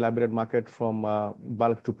shift in the Liberian market from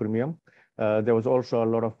bulk to premium, there was also a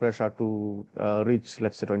lot of pressure to reach,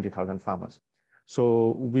 let's say, 20,000 farmers.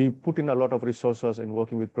 So we put in a lot of resources in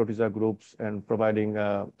working with producer groups and providing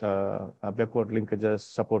backward linkages,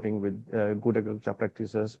 supporting with good agriculture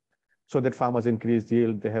practices, so that farmers increase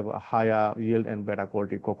yield, they have a higher yield and better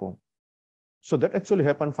quality cocoa. So that actually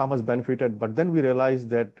happened, farmers benefited, but then we realized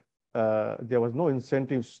that there was no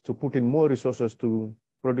incentives to put in more resources to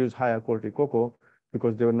produce higher quality cocoa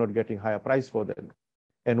because they were not getting higher price for them.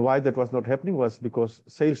 And why that was not happening was because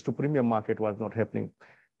sales to premium market was not happening.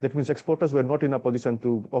 That means exporters were not in a position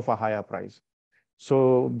to offer higher price.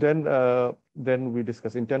 So then we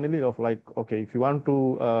discussed internally of like, okay, if you want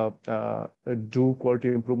to do quality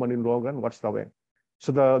improvement in long run, what's the way?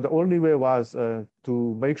 So the only way was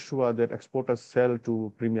to make sure that exporters sell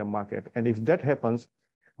to premium market. And if that happens,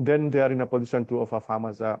 then they are in a position to offer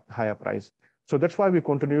farmers a higher price. So that's why we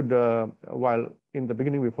continued, while in the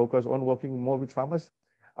beginning we focused on working more with farmers,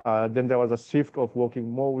 then there was a shift of working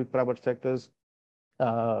more with private sectors,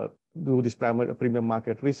 do this premium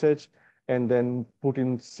market research, and then put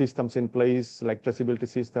in systems in place like traceability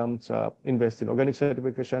systems, invest in organic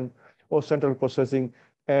certification or central processing,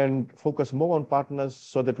 and focus more on partners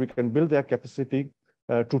so that we can build their capacity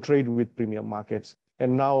to trade with premium markets.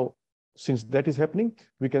 And now, since that is happening,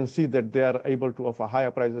 we can see that they are able to offer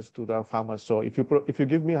higher prices to the farmers. So if you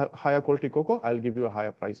give me a higher quality cocoa, I'll give you a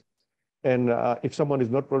higher price. And if someone is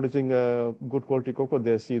not producing good quality cocoa,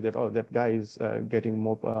 they see that, oh, that guy is getting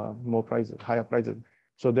more prices, higher prices.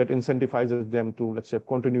 So that incentivizes them to, let's say,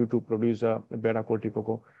 continue to produce a better quality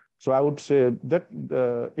cocoa. So I would say that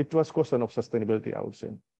it was a question of sustainability, I would say.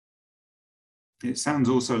 It sounds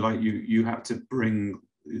also like you have to bring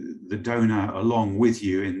the donor along with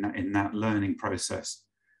you in that learning process,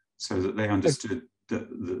 so that they understood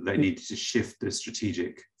that they needed to shift the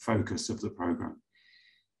strategic focus of the program.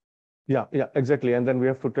 Yeah, exactly. And then we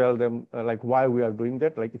have to tell them like why we are doing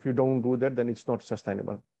that. Like if you don't do that, then it's not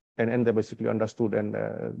sustainable. And they basically understood, and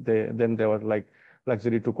then they were like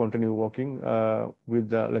luxury to continue working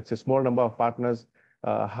with let's say small number of partners.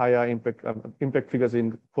 Higher impact figures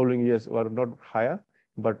in following years were not higher,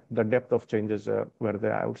 but the depth of changes were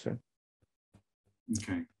there, I would say.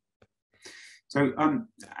 Okay. So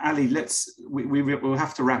Ali, we'll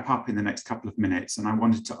have to wrap up in the next couple of minutes, and I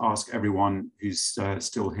wanted to ask everyone who's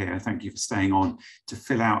still here, thank you for staying on, to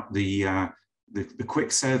fill out the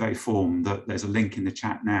quick survey form. There's a link in the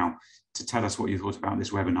chat now to tell us what you thought about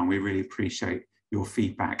this webinar. We really appreciate your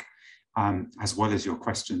feedback, as well as your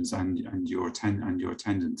questions and your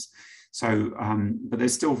attendance. So, but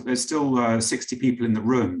there's still 60 people in the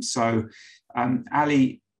room. So,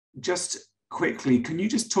 Ali, just quickly, can you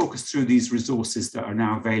just talk us through these resources that are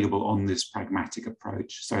now available on this pragmatic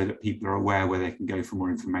approach, so that people are aware where they can go for more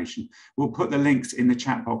information? We'll put the links in the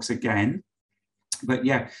chat box again. But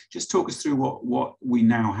yeah, just talk us through what we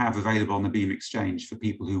now have available on the Beam Exchange for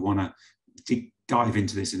people who want to dive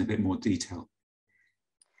into this in a bit more detail.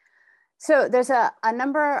 So there's a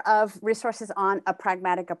number of resources on a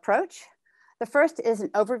pragmatic approach. The first is an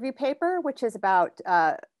overview paper, which is about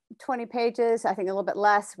 20 pages, I think a little bit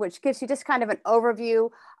less, which gives you just kind of an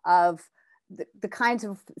overview of the kinds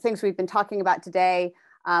of things we've been talking about today,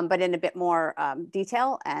 but in a bit more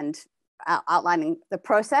detail, and outlining the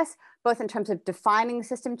process, both in terms of defining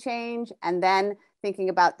system change and then thinking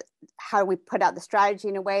about how we put out the strategy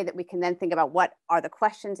in a way that we can then think about what are the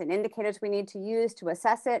questions and indicators we need to use to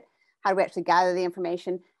assess it, how do we actually gather the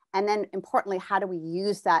information, and then importantly, how do we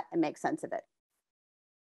use that and make sense of it.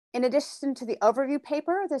 In addition to the overview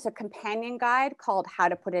paper, there's a companion guide called How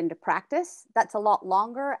to Put Into Practice. That's a lot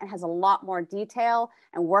longer and has a lot more detail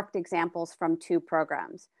and worked examples from 2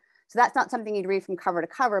 programs. So that's not something you'd read from cover to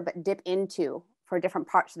cover, but dip into for different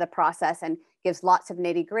parts of the process, and gives lots of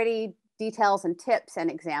nitty-gritty details and tips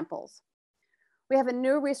and examples. We have a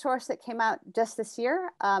new resource that came out just this year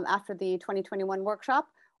after the 2021 workshop,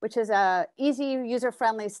 which is a easy,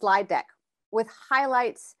 user-friendly slide deck with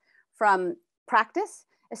highlights from practice,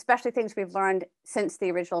 especially things we've learned since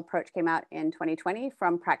the original approach came out in 2020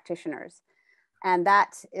 from practitioners. And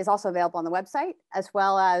that is also available on the website, as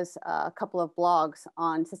well as a couple of blogs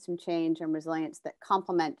on system change and resilience that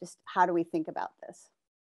complement just how do we think about this.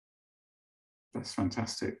 That's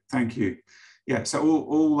fantastic. Thank you. Yeah, so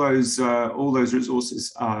all those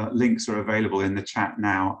resources links are available in the chat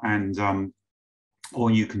now, and or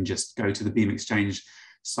you can just go to the Beam Exchange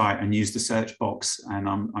site and use the search box, and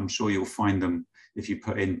I'm sure you'll find them if you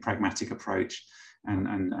put in pragmatic approach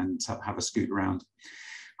and have a scoot around.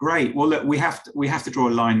 Great. Well, look, we have to draw a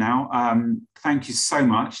line now. Thank you so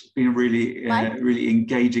much. It's been a really really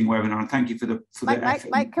engaging webinar, and thank you for the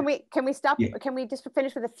Mike, can we stop? Yeah. Can we just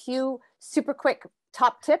finish with a few super quick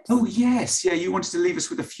top tips? Oh yes, yeah. You wanted to leave us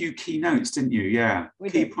with a few key notes, didn't you? Yeah.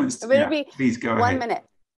 Key points. Please go ahead. 1 minute.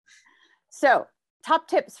 So, top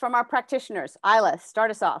tips from our practitioners. Isla, start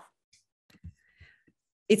us off.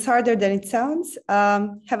 It's harder than it sounds.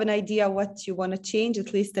 Have an idea what you want to change,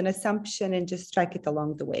 at least an assumption, and just track it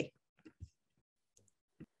along the way.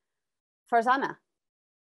 Farzana,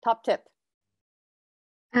 top tip.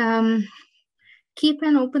 Keep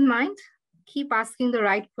an open mind, keep asking the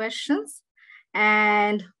right questions.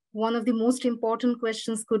 And one of the most important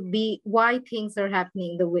questions could be why things are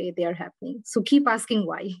happening the way they are happening. So keep asking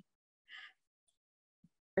why.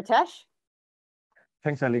 Ritesh?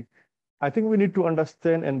 Thanks, Ali. I think we need to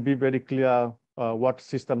understand and be very clear what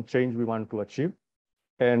system change we want to achieve.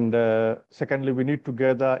 And secondly, we need to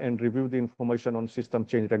gather and review the information on system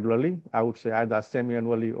change regularly. I would say either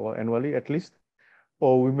semi-annually or annually at least,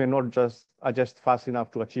 or we may not just adjust fast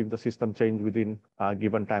enough to achieve the system change within a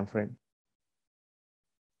given time frame.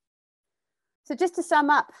 So just to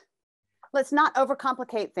sum up, let's not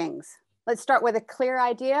overcomplicate things. Let's start with a clear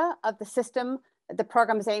idea of the system that the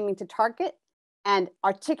program is aiming to target and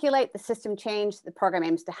articulate the system change the program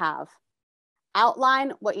aims to have.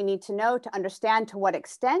 Outline what you need to know to understand to what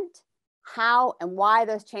extent, how and why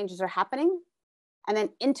those changes are happening, and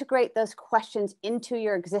then integrate those questions into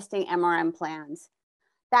your existing MRM plans.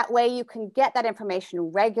 That way you can get that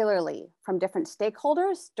information regularly from different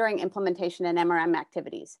stakeholders during implementation and MRM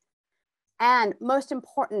activities. And most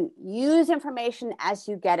important, use information as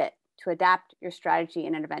you get it to adapt your strategy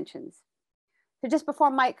and interventions. So just before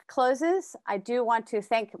Mike closes, I do want to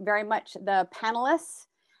thank very much the panelists,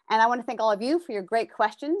 and I want to thank all of you for your great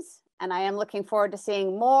questions. And I am looking forward to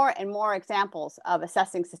seeing more and more examples of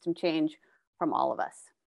assessing system change from all of us.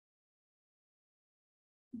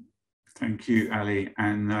 Thank you, Ali,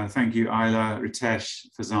 and thank you, Ajla, Ritesh,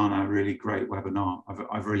 Farzana. Really great webinar.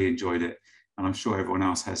 I've really enjoyed it, and I'm sure everyone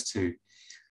else has too.